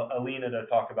want Alina to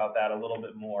talk about that a little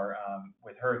bit more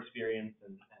with her experience,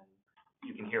 and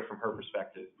you can hear from her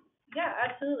perspective. Yeah,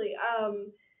 absolutely.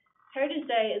 Heritage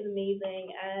Day is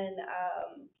amazing, and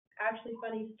actually,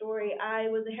 funny story, I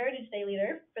was a Heritage Day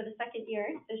leader for the second year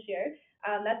this year.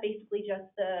 That's basically just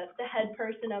the head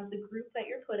person of the group that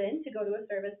you're put in to go to a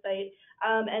service site.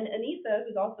 And Anissa,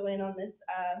 who's also in on this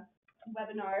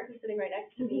webinar, who's sitting right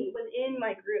next to me, was in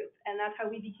my group, and that's how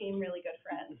we became really good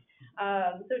friends.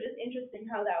 So just interesting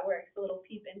how that works, a little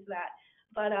peep into that.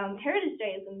 But Heritage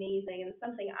Day is amazing, and it's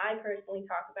something I personally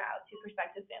talk about to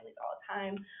prospective families all the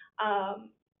time.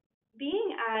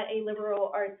 Being at a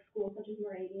liberal arts school such as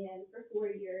Moravian for 4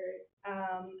 years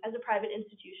as a private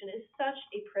institution is such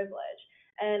a privilege.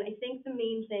 And I think the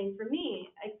main thing for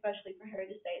me, especially for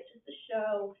Heritage Day, is just to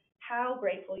show how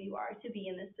grateful you are to be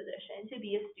in this position, to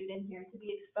be a student here, to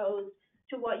be exposed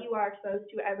to what you are exposed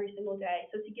to every single day.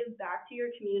 So to give back to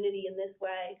your community in this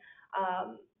way,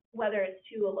 whether it's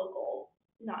to a local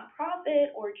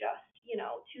nonprofit or just,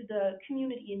 to the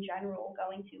community in general,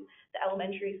 going to the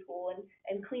elementary school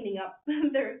and cleaning up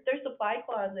their supply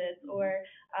closets, or,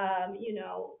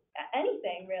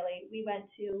 anything really. We went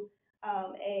to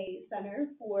a center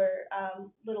for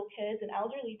little kids and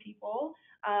elderly people,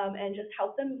 and just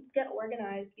help them get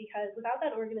organized, because without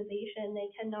that organization,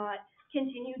 they cannot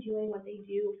continue doing what they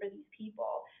do for these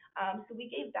people. So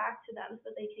we gave back to them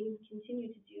so they can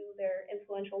continue to do their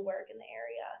influential work in the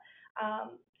area.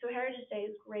 So Heritage Day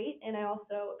is great, and I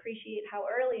also appreciate how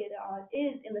early it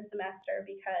is in the semester,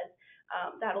 because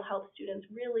that'll help students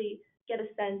really get a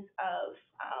sense of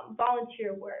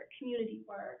volunteer work, community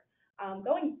work.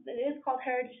 It is called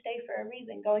Heritage Day for a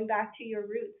reason, going back to your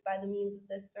roots by the means of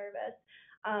this service,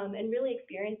 and really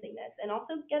experiencing this, and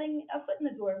also getting a foot in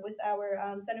the door with our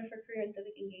Center for Career and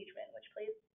Civic Engagement, which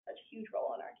plays such a huge role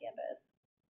on our campus.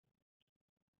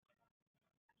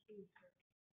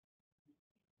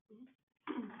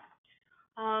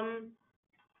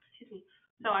 Excuse me.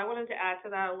 So I wanted to add to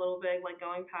that a little bit, like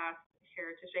going past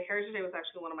Heritage Day. Heritage Day was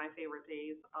actually one of my favorite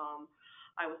days.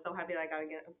 I was so happy that I got to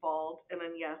get involved. And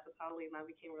then, yes, with Halloween, I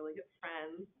became really good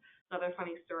friends. Another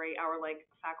funny story, our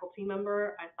faculty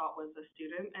member I thought was a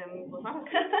student and was not a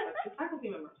student, but a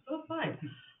faculty member, so it's fine.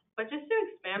 But just to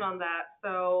expand on that,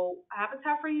 so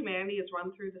Habitat for Humanity is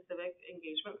run through the Civic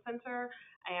Engagement Center,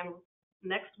 and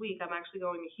next week I'm actually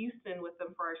going to Houston with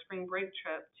them for our spring break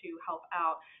trip to help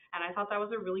out. And I thought that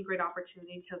was a really great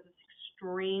opportunity because it's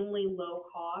extremely low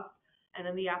cost. And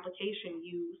in the application,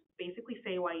 you basically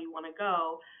say why you want to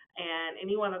go. And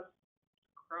anyone that's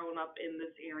grown up in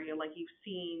this area, like you've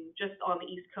seen just on the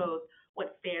East Coast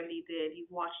what Sandy did,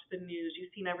 you've watched the news,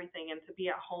 you've seen everything, and to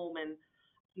be at home and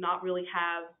not really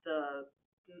have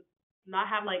not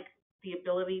have like the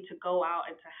ability to go out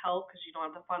and to help because you don't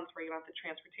have the funds for it, you don't have the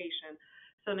transportation.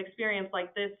 So an experience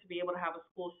like this, to be able to have a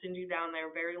school send you down there,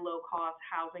 very low cost,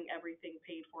 housing, everything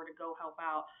paid for to go help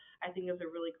out, I think is a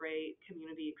really great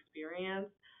community experience.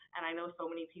 And I know so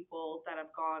many people that have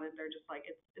gone and they're just like,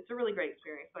 it's a really great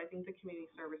experience. So I think the community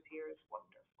service here is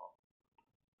wonderful.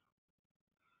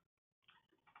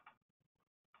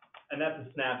 And that's a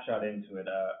snapshot into it.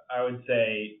 I would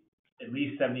say at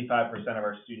least 75% of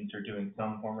our students are doing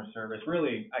some form of service.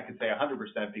 Really, I could say 100%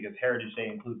 because Heritage Day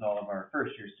includes all of our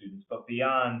first-year students. But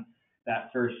beyond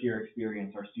that first-year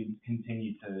experience, our students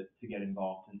continue to get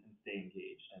involved and stay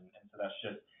engaged. And so that's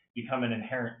just become an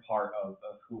inherent part of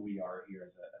who we are here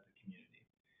as a community.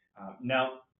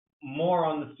 Now, more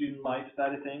on the student life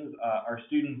side of things, our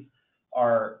students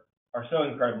are so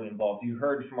incredibly involved. You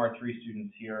heard from our 3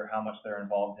 students here how much they're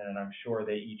involved in, and I'm sure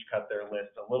they each cut their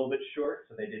list a little bit short,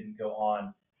 so they didn't go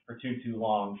on for too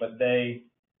long. But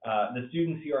the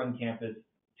students here on campus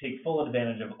take full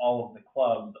advantage of all of the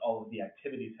clubs, all of the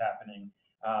activities happening,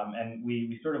 and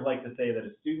we sort of like to say that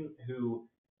a student who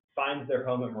finds their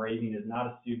home at Moravian is not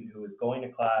a student who is going to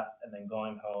class and then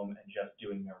going home and just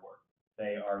doing their work.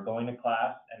 They are going to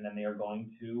class, and then they are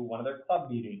going to one of their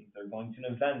club meetings. They're going to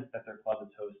an event that their club is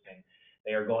hosting.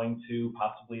 They are going to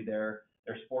possibly their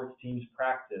sports team's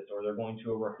practice, or they're going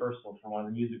to a rehearsal for one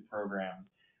of the music programs.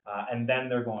 And then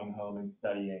they're going home and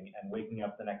studying and waking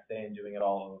up the next day and doing it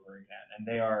all over again. And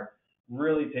they are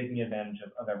really taking advantage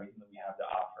of everything that we have to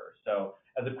offer. So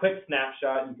as a quick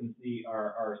snapshot, you can see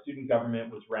our student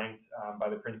government was ranked by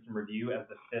the Princeton Review as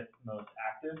the 5th most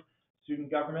active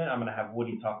student government. I'm going to have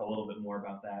Woody talk a little bit more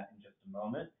about that in just a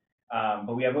moment.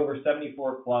 But we have over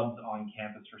 74 clubs on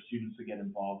campus for students to get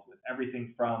involved with,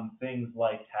 everything from things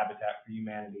like Habitat for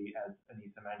Humanity, as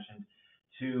Anissa mentioned,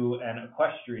 to an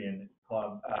equestrian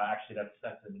club. Actually, that's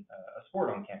a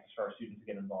sport on campus for our students to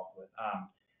get involved with.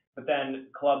 But then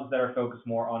clubs that are focused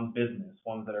more on business,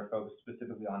 ones that are focused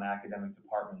specifically on academic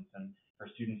departments, and for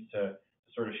students to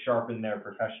sort of sharpen their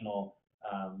professional,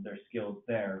 their skills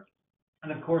there.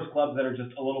 And of course, clubs that are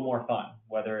just a little more fun,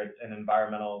 whether it's an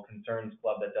environmental concerns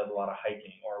club that does a lot of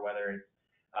hiking, or whether it's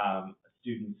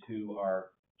students who are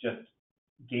just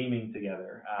gaming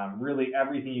together. Really,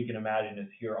 everything you can imagine is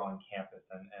here on campus,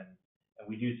 and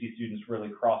we do see students really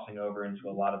crossing over into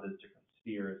a lot of those different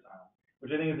spheres, which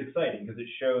I think is exciting because it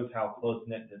shows how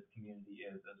close-knit this community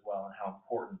is as well, and how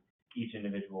important each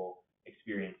individual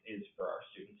experience is for our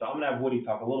students. So I'm going to have Woody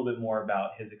talk a little bit more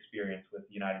about his experience with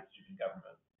United Student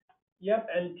Government. Yep,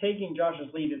 and taking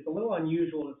Josh's lead, it's a little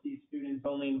unusual to see students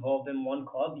only involved in one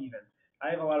club even. I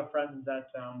have a lot of friends that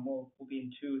will be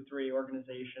in 2, 3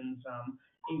 organizations,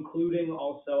 including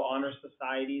also honor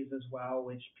societies as well,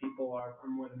 which people are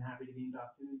more than happy to be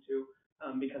inducted into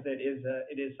because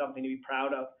it is something to be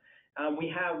proud of. We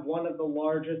have one of the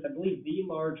largest, I believe the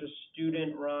largest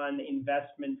student-run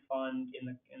investment fund in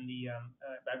the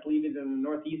I believe it's in the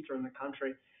Northeast or in the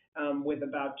country. With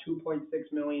about $2.6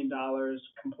 million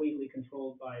completely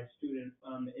controlled by a student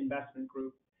investment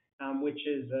group, which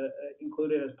is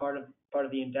included as part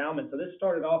of the endowment. So this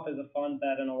started off as a fund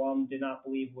that an alum did not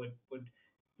believe would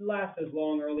last as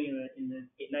long early in the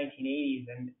 1980s,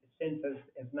 and since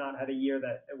has not had a year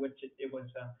which it was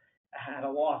had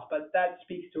a loss. But that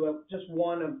speaks to just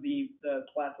one of the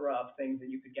plethora of things that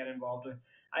you could get involved with.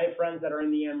 I have friends that are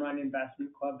in the Run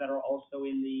Investment Club that are also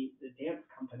in the dance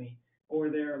company, or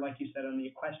they're, like you said, on the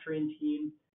equestrian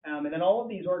team. And then all of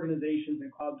these organizations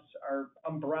and clubs are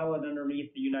umbrellaed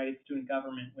underneath the United Student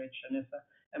Government, which Anissa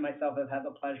and myself have had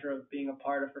the pleasure of being a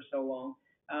part of for so long.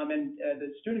 And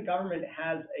the student government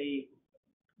has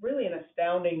really an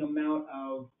astounding amount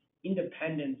of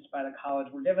independence by the college.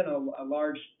 We're given a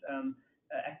large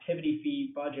activity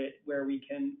fee budget where we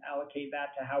can allocate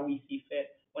that to how we see fit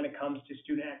when it comes to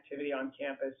student activity on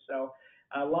campus. So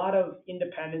a lot of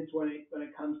independence when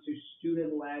it comes to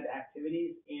student-led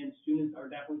activities, and students are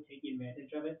definitely taking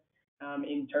advantage of it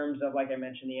in terms of, like I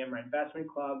mentioned, the Run Investment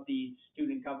Club, the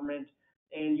student government,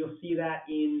 and you'll see that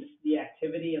in the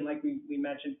activity. And like we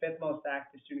mentioned, 5th most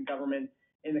active student government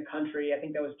in the country. I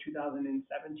think that was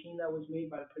 2017 that was made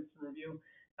by the Princeton Review,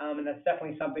 and that's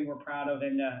definitely something we're proud of.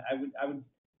 And I would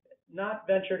not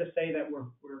venture to say that we're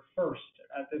first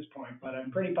at this point, but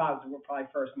I'm pretty positive we're probably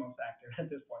first most active at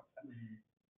this point.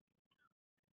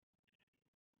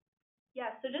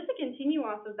 Yeah, so just to continue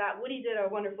off of that, Woody did a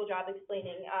wonderful job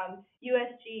explaining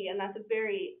USG, and that's a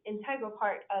very integral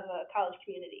part of a college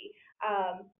community.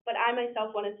 But I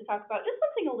myself wanted to talk about just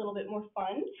something a little bit more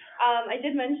fun. I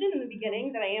did mention in the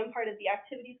beginning that I am part of the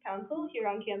Activities Council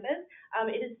here on campus.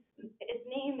 Its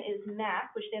name is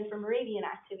MAC, which stands for Moravian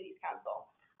Activities Council.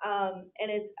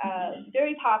 And it's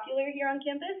very popular here on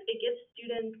campus. It gives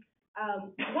students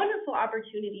wonderful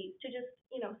opportunities to just,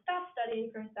 stop studying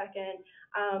for a second,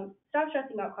 stop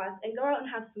stressing about class, and go out and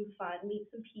have some fun, meet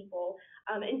some people,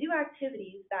 and do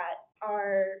activities that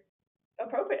are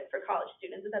appropriate for college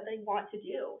students and that they want to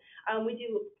do. We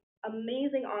do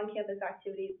amazing on-campus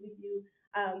activities. We do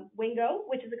Wingo,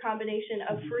 which is a combination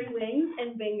of free wings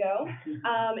and bingo.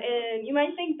 And you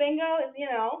might think bingo is,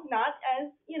 not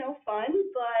as, fun,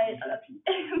 but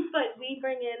but we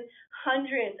bring in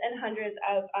hundreds and hundreds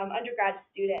of undergrad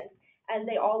students, and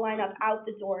they all line up out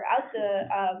the door, out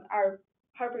our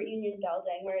Harper Union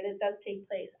building where it does take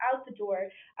place, out the door,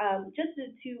 just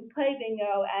to play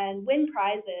bingo and win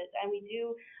prizes. And we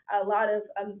do a lot of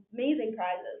amazing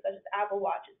prizes such as Apple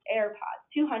Watches, AirPods,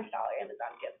 $200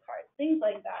 Amazon gift cards, things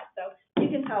like that. So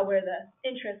you can tell where the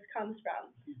interest comes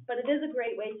from. But it is a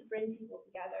great way to bring people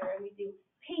together. And we do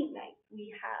paint nights.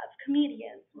 We have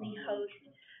comedians. We host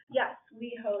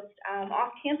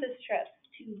off-campus trips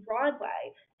to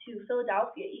Broadway, to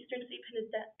Philadelphia, Eastern State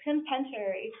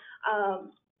Penitentiary,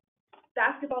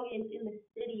 basketball games in the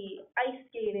city, ice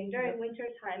skating during winter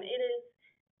time. It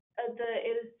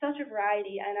is such a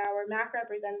variety, and our MAC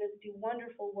representatives do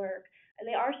wonderful work, and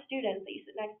they are students that you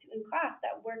sit next to in class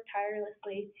that work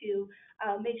tirelessly to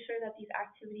make sure that these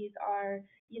activities are,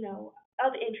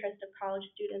 of interest of college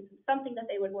students, and something that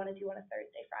they would want to do on a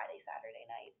Thursday, Friday, Saturday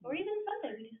night, or even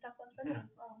Sunday. We do stuff on Sunday as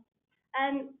well.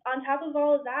 And on top of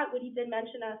all of that, Woody did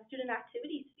mention a student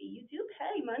activities fee. You do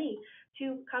pay money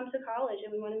to come to college,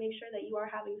 and we want to make sure that you are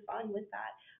having fun with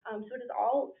that. So it is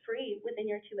all free within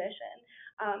your tuition,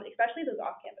 especially those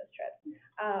off-campus trips,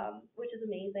 which is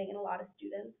amazing. And a lot of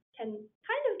students can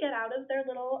kind of get out of their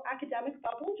little academic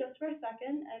bubble just for a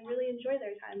second and really enjoy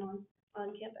their time on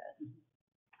campus.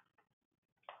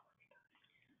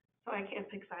 So I can't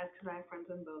pick sides because I have friends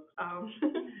in both.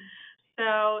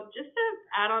 So just to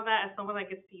add on that, as someone that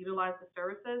gets to utilize the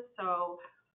services, so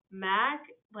MAC,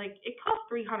 it costs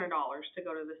 $300 to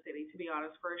go to the city, to be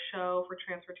honest, for a show, for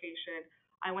transportation.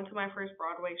 I went to my first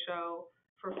Broadway show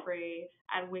for free.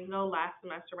 At Wingo last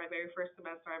semester, my very first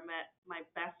semester, I met my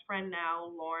best friend now,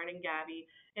 Lauren and Gabby,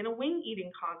 in a wing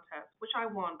eating contest, which I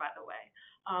won, by the way.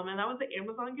 And that was the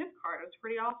Amazon gift card. It was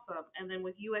pretty awesome. And then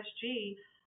with USG,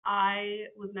 I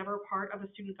was never part of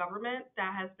a student government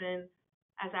that has been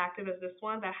as active as this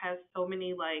one, that has so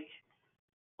many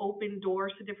open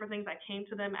doors to different things. I came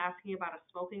to them asking about a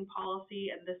smoking policy,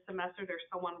 and this semester there's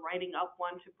someone writing up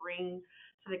one to bring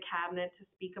to the cabinet to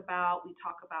speak about. We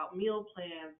talk about meal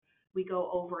plans. We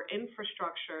go over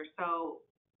infrastructure. So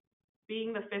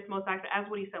being the fifth most active, as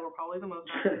Woody said, we're probably the most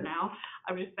active now.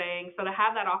 I'm just saying, so to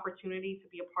have that opportunity to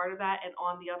be a part of that, and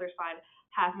on the other side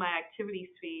have my activities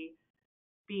fee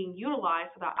being utilized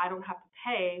so that I don't have to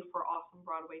pay for awesome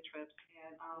Broadway trips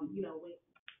and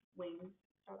wings.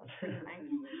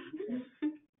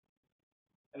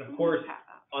 And of course,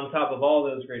 on top of all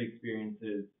those great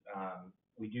experiences,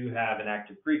 we do have an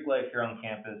active Greek life here on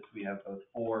campus. We have both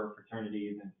 4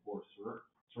 fraternities and 4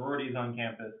 sororities on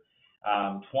campus,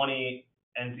 20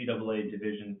 NCAA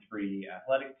Division III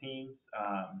athletic teams,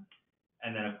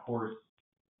 and then of course,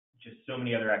 just so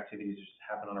many other activities just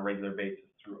happen on a regular basis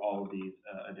through all of these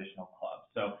additional clubs.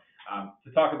 So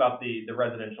to talk about the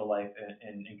residential life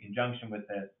in conjunction with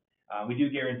this, we do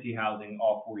guarantee housing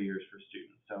all 4 years for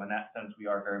students. So in that sense, we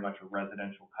are very much a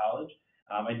residential college.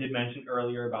 I did mention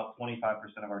earlier about 25%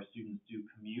 of our students do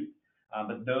commute,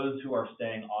 but those who are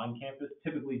staying on campus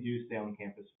typically do stay on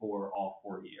campus for all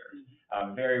 4 years.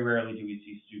 Very rarely do we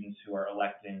see students who are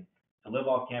electing to live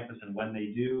off campus, and when they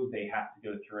do, they have to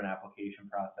go through an application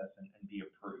process and be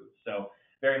approved. So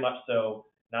very much so,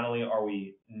 not only are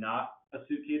we not a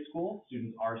suitcase school,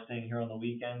 students are staying here on the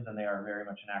weekends, and they are very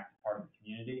much an active part of the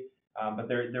community, but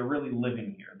they're really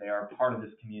living here. They are part of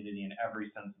this community in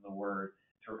every sense of the word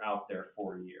throughout their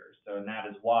 4 years. So, and that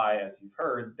is why, as you've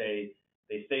heard, they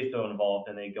stay so involved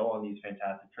and they go on these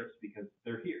fantastic trips because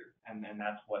they're here, and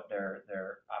that's what their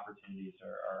opportunities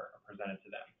are presented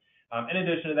to them. In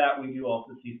addition to that, we do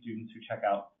also see students who check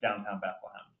out downtown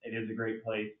Bethlehem. It is a great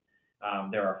place.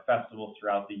 There are festivals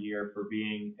throughout the year. For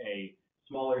being a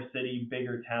smaller city,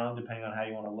 bigger town, depending on how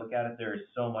you want to look at it, there is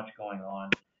so much going on,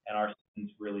 and our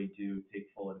really do take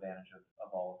full advantage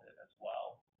of all of it as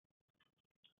well.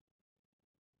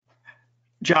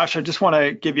 Josh, I just want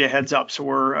to give you a heads up. So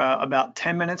we're about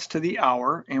 10 minutes to the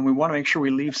hour, and we want to make sure we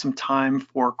leave some time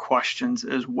for questions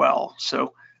as well.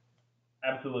 So.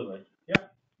 Absolutely. Yeah.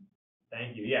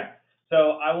 Thank you. Yeah.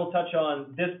 So I will touch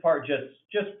on this part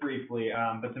just briefly,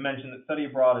 but to mention that study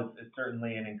abroad is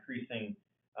certainly an increasing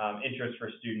interest for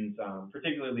students,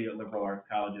 particularly at liberal arts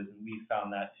colleges, and we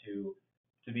found that to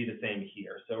be the same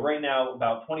here. So right now,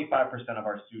 about 25% of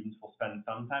our students will spend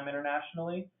some time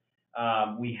internationally.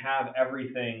 We have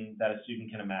everything that a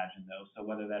student can imagine, though. So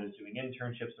whether that is doing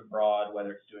internships abroad,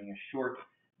 whether it's doing a short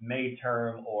May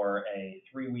term or a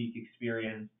 3-week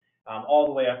experience, all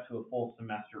the way up to a full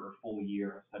semester or full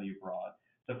year of study abroad.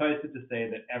 Suffice it to say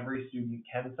that every student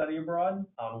can study abroad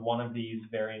on one of these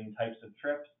varying types of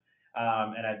trips.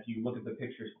 And if you look at the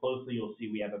pictures closely, you'll see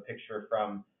we have a picture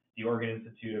from the Oregon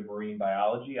Institute of Marine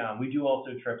Biology. We do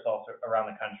also trips also around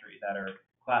the country that are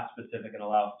class specific and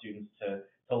allow students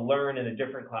to learn in a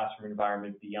different classroom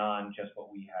environment beyond just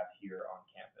what we have here on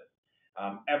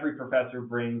campus. Every professor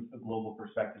brings a global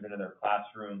perspective into their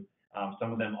classroom.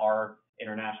 Some of them are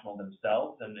international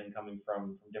themselves and coming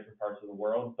from different parts of the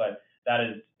world, but that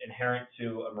is inherent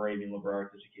to a Moravian liberal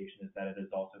arts education, is that it is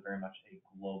also very much a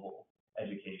global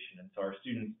education. And so our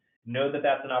students know that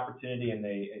that's an opportunity, and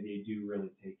they do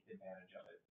really take advantage of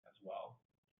it as well.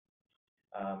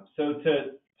 So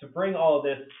to bring all of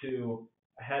this to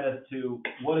ahead as to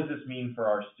what does this mean for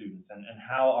our students, and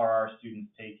how are our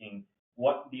students taking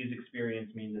what these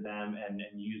experiences mean to them and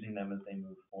using them as they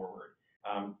move forward.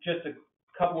 Just a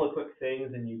couple of quick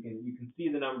things, and you can see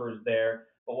the numbers there.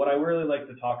 But what I really like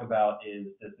to talk about is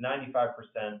that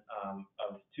 95%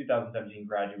 of 2017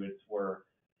 graduates were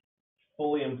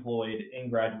fully employed in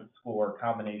graduate school, or a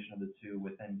combination of the two,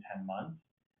 within 10 months.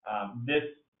 This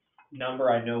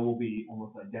number I know will be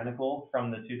almost identical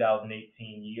from the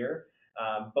 2018 year.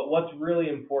 But what's really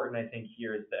important, I think,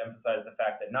 here is to emphasize the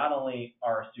fact that not only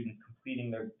are students completing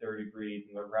their degrees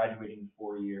and they're graduating in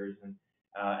 4 years,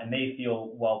 and they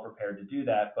feel well prepared to do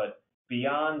that, but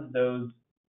beyond those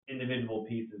individual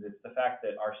pieces, it's the fact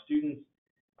that our students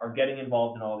are getting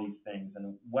involved in all these things,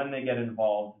 and when they get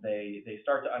involved, they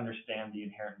start to understand the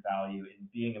inherent value in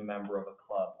being a member of a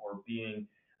club, or being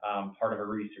part of a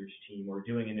research team, or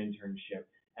doing an internship.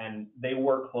 And they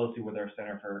work closely with our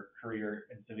Center for Career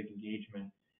and Civic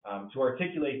Engagement to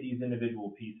articulate these individual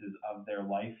pieces of their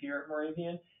life here at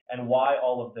Moravian, and why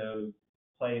all of those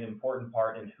play an important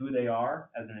part in who they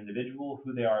are as an individual,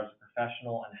 who they are as a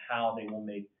professional, and how they will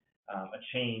make a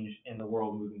change in the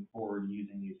world moving forward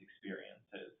using these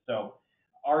experiences. So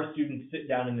our students sit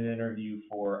down in an interview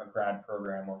for a grad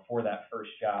program or for that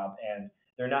first job, and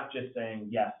they're not just saying,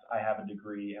 yes, I have a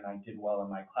degree and I did well in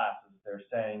my classes. They're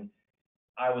saying,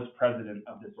 I was president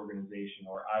of this organization,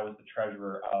 or I was the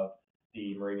treasurer of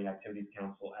the Moravian Activities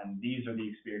Council, and these are the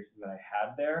experiences that I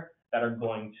had there that are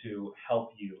going to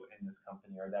help you in this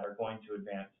company, or that are going to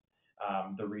advance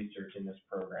the research in this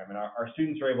program. And our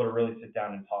students are able to really sit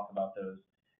down and talk about those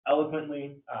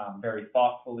eloquently, very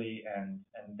thoughtfully, and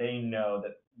they know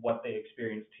that what they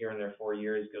experienced here in their 4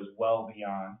 years goes well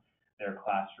beyond their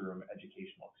classroom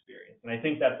educational experience. And I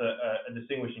think that's a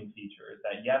distinguishing feature, is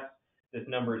that yes, this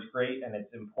number is great, and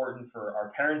it's important for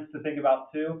our parents to think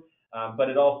about too, but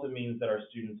it also means that our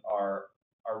students are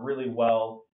really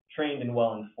well trained and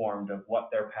well informed of what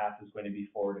their path is going to be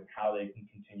forward, and how they can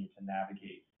continue to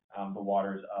navigate the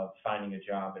waters of finding a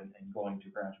job and going to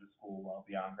graduate school well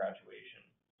beyond graduation.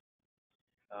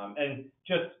 And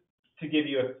just to give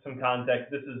you some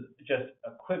context, this is just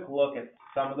a quick look at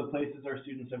some of the places our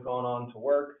students have gone on to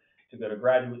work, to go to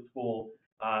graduate school.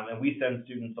 And we send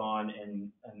students on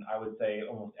in I would say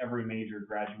almost every major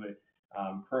graduate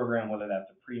program, whether that's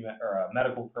a pre-med or a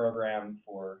medical program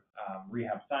for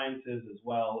rehab sciences as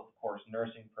well, of course,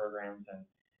 nursing programs,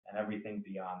 and everything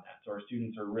beyond that. So our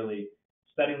students are really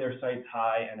setting their sights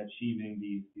high and achieving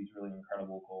these really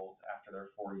incredible goals after their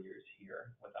 4 years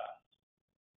here with us.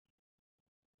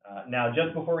 Now,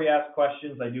 just before we ask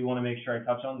questions, I do want to make sure I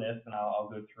touch on this, and I'll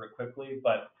go through it quickly,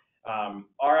 but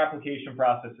our application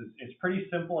process is pretty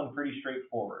simple and pretty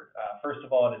straightforward. First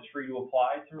of all, it is free to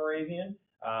apply to Moravian,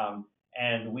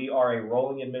 and we are a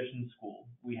rolling admission school.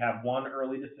 We have one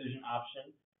early decision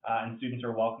option, and students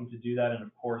are welcome to do that, and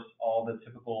of course, all the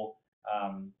typical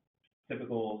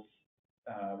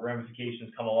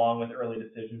ramifications come along with early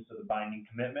decisions, so the binding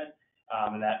commitment,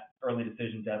 and that early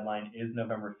decision deadline is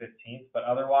November 15th, but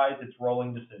otherwise it's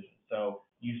rolling decisions. So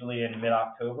usually in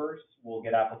mid-October, we'll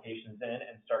get applications in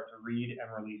and start to read and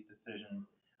release decisions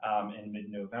in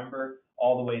mid-November,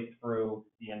 all the way through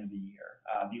the end of the year.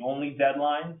 The only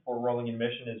deadline for rolling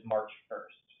admission is March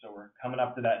 1st. So we're coming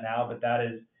up to that now, but that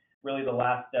is really the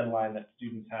last deadline that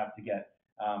students have to get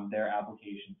their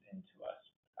applications into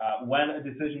us. When a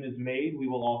decision is made, we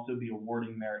will also be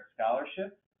awarding merit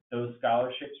scholarships. Those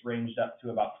scholarships ranged up to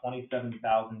about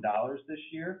 $27,000 this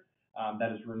year.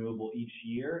 That is renewable each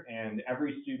year, and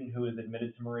every student who is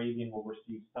admitted to Moravian will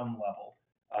receive some level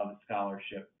of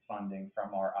scholarship funding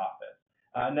from our office.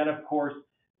 And then, of course,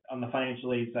 on the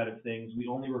financial aid side of things, we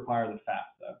only require the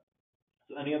FAFSA.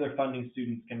 So any other funding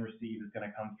students can receive is going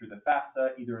to come through the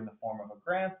FAFSA, either in the form of a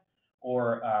grant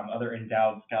or other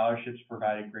endowed scholarships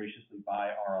provided graciously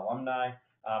by our alumni,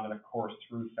 and of course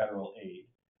through federal aid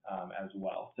as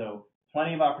well. So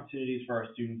plenty of opportunities for our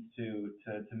students to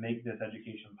make this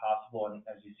education possible. And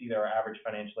as you see there, our average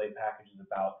financial aid package is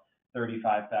about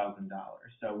 $35,000.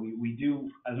 So we do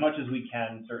as much as we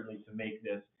can, certainly, to make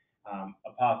this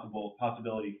a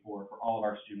possibility for all of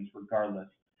our students, regardless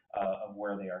of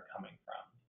where they are coming from.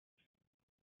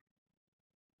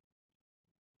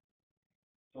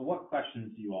 So what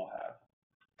questions do you all have?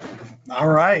 All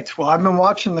right. Well, I've been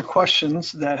watching the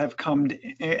questions that have come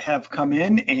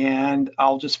in, and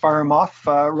I'll just fire them off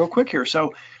real quick here.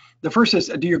 So the first is,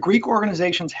 do your Greek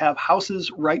organizations have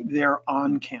houses right there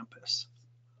on campus?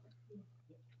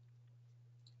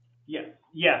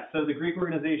 Yes. So the Greek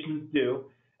organizations do.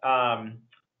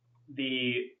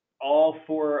 All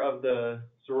four of the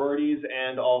sororities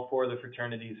and all four of the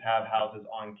fraternities have houses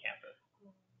on campus.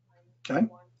 Okay.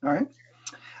 All right.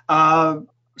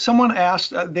 Someone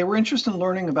asked, they were interested in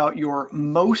learning about your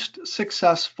most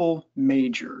successful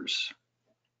majors.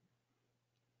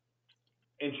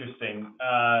 Interesting.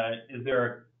 Is there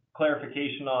a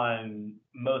clarification on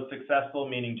most successful,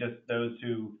 meaning just those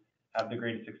who have the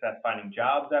greatest success finding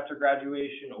jobs after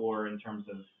graduation, or in terms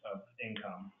of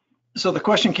income? So the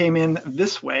question came in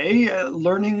this way,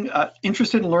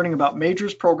 interested in learning about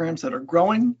majors, programs that are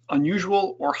growing,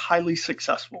 unusual, or highly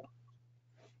successful.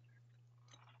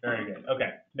 Very good. Okay,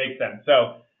 makes sense.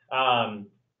 So,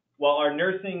 well, our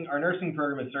nursing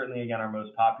program is certainly, again, our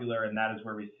most popular, and that is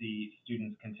where we see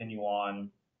students continue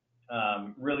on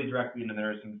really directly into the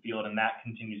nursing field, and that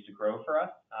continues to grow for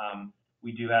us.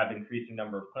 We do have increasing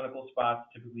number of clinical spots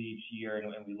typically each year,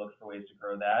 and we look for ways to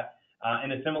grow that.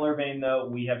 In a similar vein, though,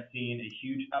 we have seen a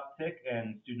huge uptick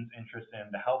in students' interest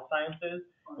in the health sciences,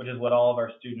 which is what all of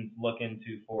our students look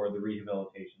into for the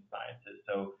rehabilitation sciences.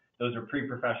 So those are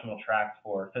pre-professional tracks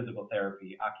for physical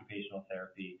therapy, occupational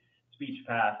therapy, speech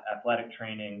path, athletic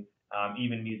training,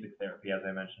 even music therapy, as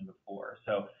I mentioned before.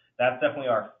 So that's definitely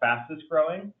our fastest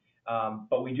growing.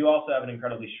 But we do also have an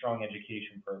incredibly strong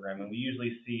education program, and we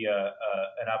usually see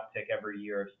an uptick every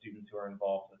year of students who are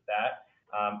involved with that.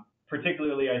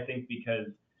 Particularly, I think, because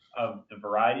of the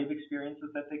variety of experiences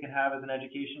that they can have as an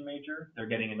education major. They're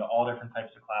getting into all different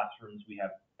types of classrooms. We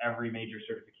have every major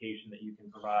certification that you can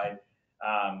provide,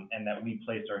 and that we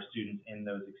place our students in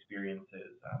those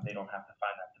experiences. They don't have to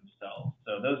find that themselves.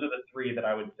 So those are the three that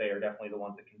I would say are definitely the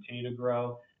ones that continue to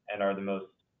grow and are the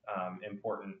most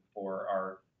important for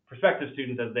our prospective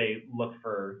students as they look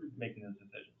for making those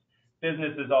decisions.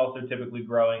 Business is also typically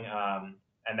growing,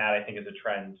 and that I think is a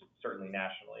trend certainly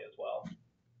nationally as well.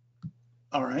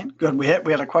 All right, good. We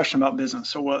had a question about business,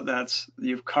 so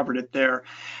you've covered it there.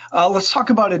 Let's talk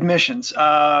about admissions.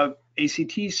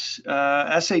 ACTs,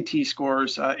 SAT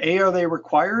scores. Are they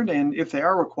required? And if they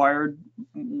are required,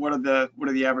 what are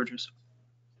the averages?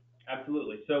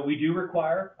 Absolutely. So we do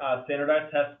require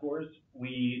standardized test scores.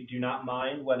 We do not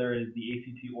mind whether it is the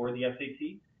ACT or the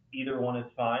SAT. Either one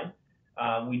is fine.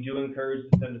 We do encourage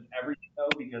to send us everything, though,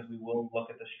 because we will look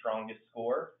at the strongest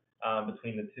score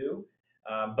between the two.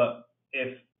 But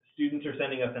if students are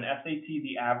sending us an SAT,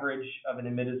 the average of an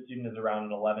admitted student is around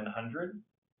 1,100.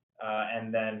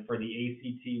 And then for the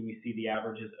ACT, we see the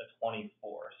average is a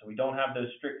 24. So we don't have those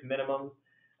strict minimums,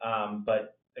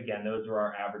 but again, those are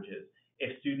our averages.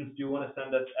 If students do want to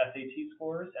send us SAT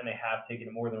scores and they have taken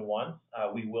it more than once,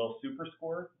 we will super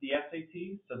score the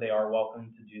SAT, so they are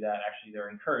welcome to do that. Actually, they're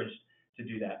encouraged to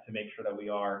do that to make sure that we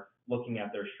are looking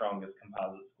at their strongest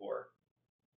composite score.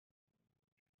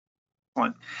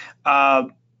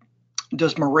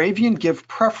 Does Moravian give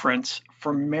preference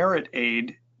for merit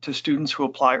aid to students who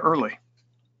apply early?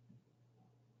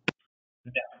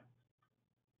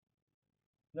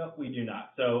 No, we do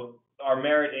not. So our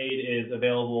merit aid is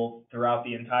available throughout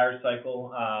the entire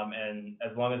cycle, and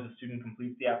as long as the student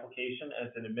completes the application and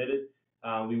it's admitted,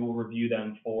 we will review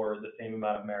them for the same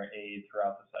amount of merit aid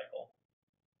throughout the cycle.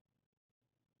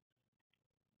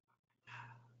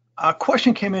 A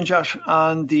question came in, Josh,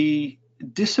 on the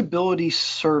disability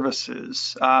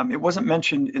services. It wasn't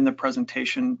mentioned in the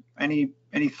presentation.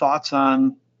 Any thoughts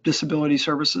on disability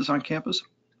services on campus?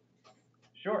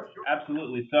 Sure,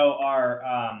 absolutely. So our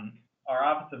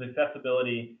Office of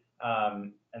Accessibility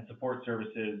and Support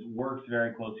Services works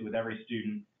very closely with every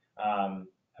student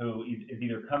who is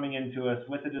either coming into us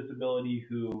with a disability,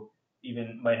 who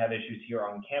even might have issues here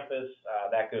on campus.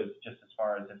 That goes just as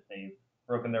far as if they've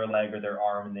broken their leg or their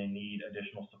arm and they need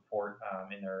additional support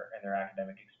in their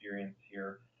academic experience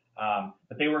here.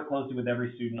 But they work closely with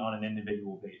every student on an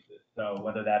individual basis. So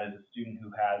whether that is a student who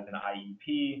has an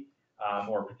IEP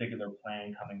or a particular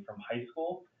plan coming from high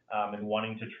school and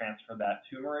wanting to transfer that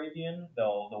to Moravian,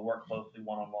 they'll work closely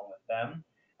one-on-one with them.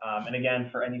 And again,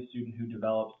 for any student who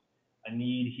develops a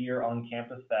need here on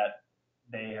campus that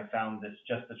they have found this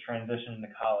just the transition into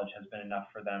college has been enough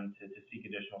for them to seek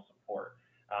additional support.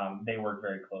 They work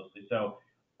very closely. So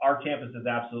our campus is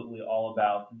absolutely all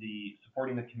about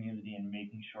supporting the community and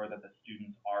making sure that the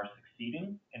students are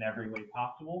succeeding in every way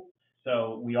possible.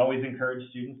 So we always encourage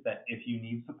students that if you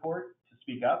need support, to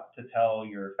speak up, to tell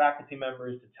your faculty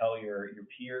members, to tell your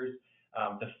peers,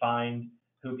 to find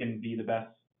who can be the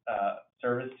best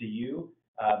service to you.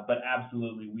 But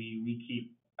absolutely, we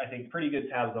keep, I think, pretty good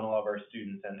tabs on all of our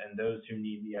students, and those who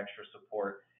need the extra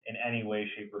support in any way,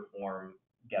 shape, or form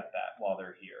get that while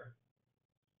they're here.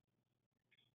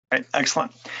 Right,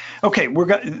 excellent. Okay,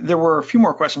 there were a few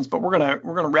more questions, but we're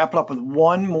gonna wrap it up with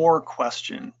one more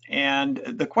question. And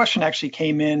the question actually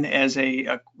came in as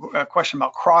a question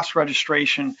about cross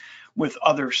registration with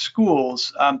other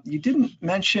schools. You didn't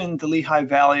mention the Lehigh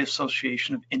Valley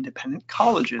Association of Independent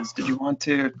Colleges. Did you want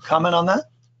to comment on that?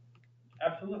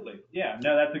 Absolutely. Yeah,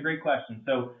 no, that's a great question.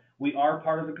 So we are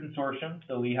part of the consortium,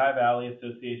 the Lehigh Valley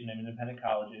Association of Independent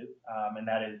Colleges, and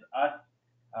that is us,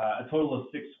 a total of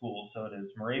 6 schools. So it is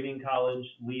Moravian College,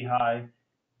 Lehigh,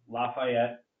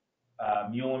 Lafayette,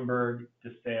 Muhlenberg,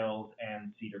 DeSales,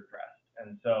 and Cedar Crest.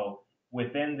 And so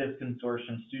within this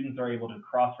consortium, students are able to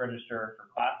cross-register for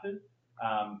classes.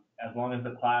 As long as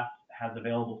the class has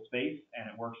available space and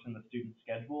it works in the student's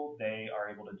schedule, they are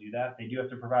able to do that. They do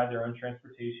have to provide their own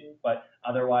transportation, but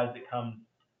otherwise it comes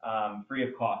free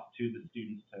of cost to the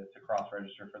students to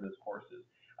cross-register for those courses.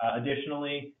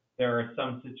 Additionally, there are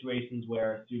some situations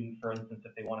where a student, for instance,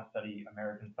 if they want to study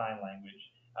American Sign Language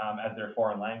as their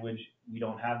foreign language, we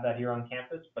don't have that here on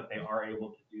campus, but they are able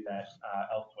to do that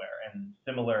elsewhere. And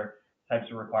similar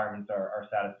types of requirements are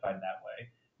satisfied that way.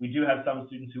 We do have some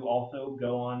students who also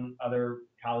go on other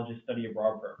colleges' study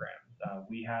abroad programs.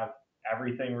 We have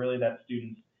everything really that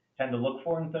students tend to look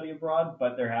for in study abroad,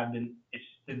 but there have been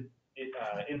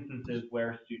instances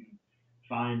where students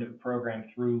find a program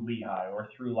through Lehigh or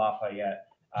through Lafayette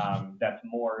that's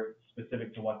more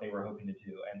specific to what they were hoping to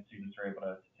do, and students are able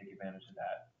to take advantage of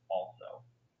that also.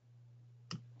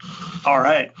 All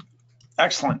right.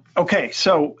 Excellent. Okay,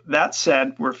 so that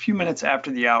said, we're a few minutes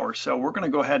after the hour, so we're going to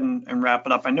go ahead and wrap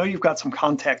it up. I know you've got some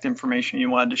contact information you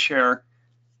wanted to share.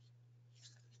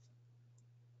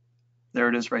 There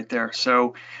it is right there.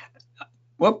 So,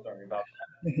 whoop. Sorry about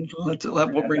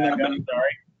that. We'll bring that up.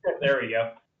 Sorry. There we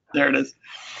go. There it is.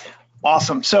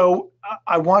 Awesome. So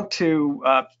I want to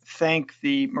thank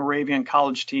the Moravian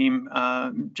College team,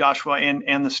 Joshua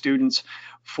and the students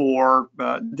for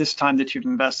this time that you've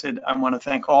invested. I want to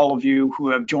thank all of you who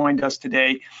have joined us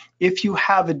today. If you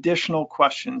have additional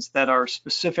questions that are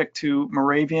specific to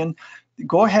Moravian,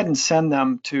 go ahead and send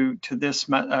them to this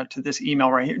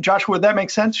email right here. Joshua, would that make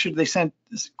sense? Should they send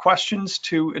questions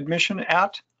to admission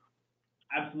at?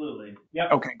 Absolutely.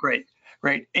 Yep. Okay, great.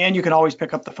 Great. And you can always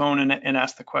pick up the phone and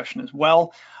ask the question as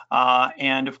well.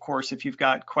 And of course, if you've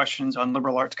got questions on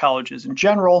liberal arts colleges in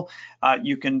general,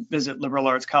 you can visit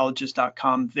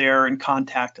LiberalArtsColleges.com there and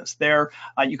contact us there.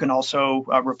 You can also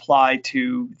reply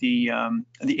to the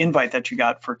invite that you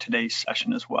got for today's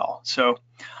session as well. So,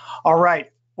 all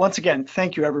right. Once again,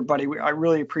 thank you, everybody. I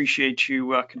really appreciate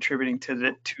you contributing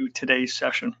to today's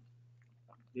session.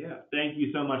 Yeah, thank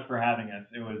you so much for having us.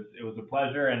 It was a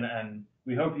pleasure, and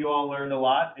we hope you all learned a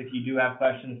lot. If you do have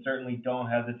questions, certainly don't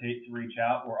hesitate to reach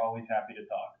out. We're always happy to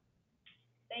talk.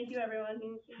 Thank you, everyone.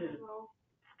 Thank you.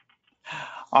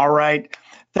 All right.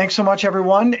 Thanks so much,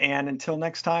 everyone. And until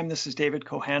next time, this is David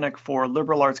Kohanek for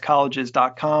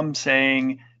LiberalArtsColleges.com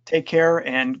saying take care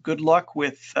and good luck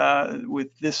with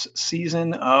this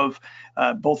season of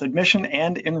both admission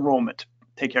and enrollment.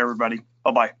 Take care, everybody.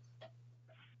 Bye-bye.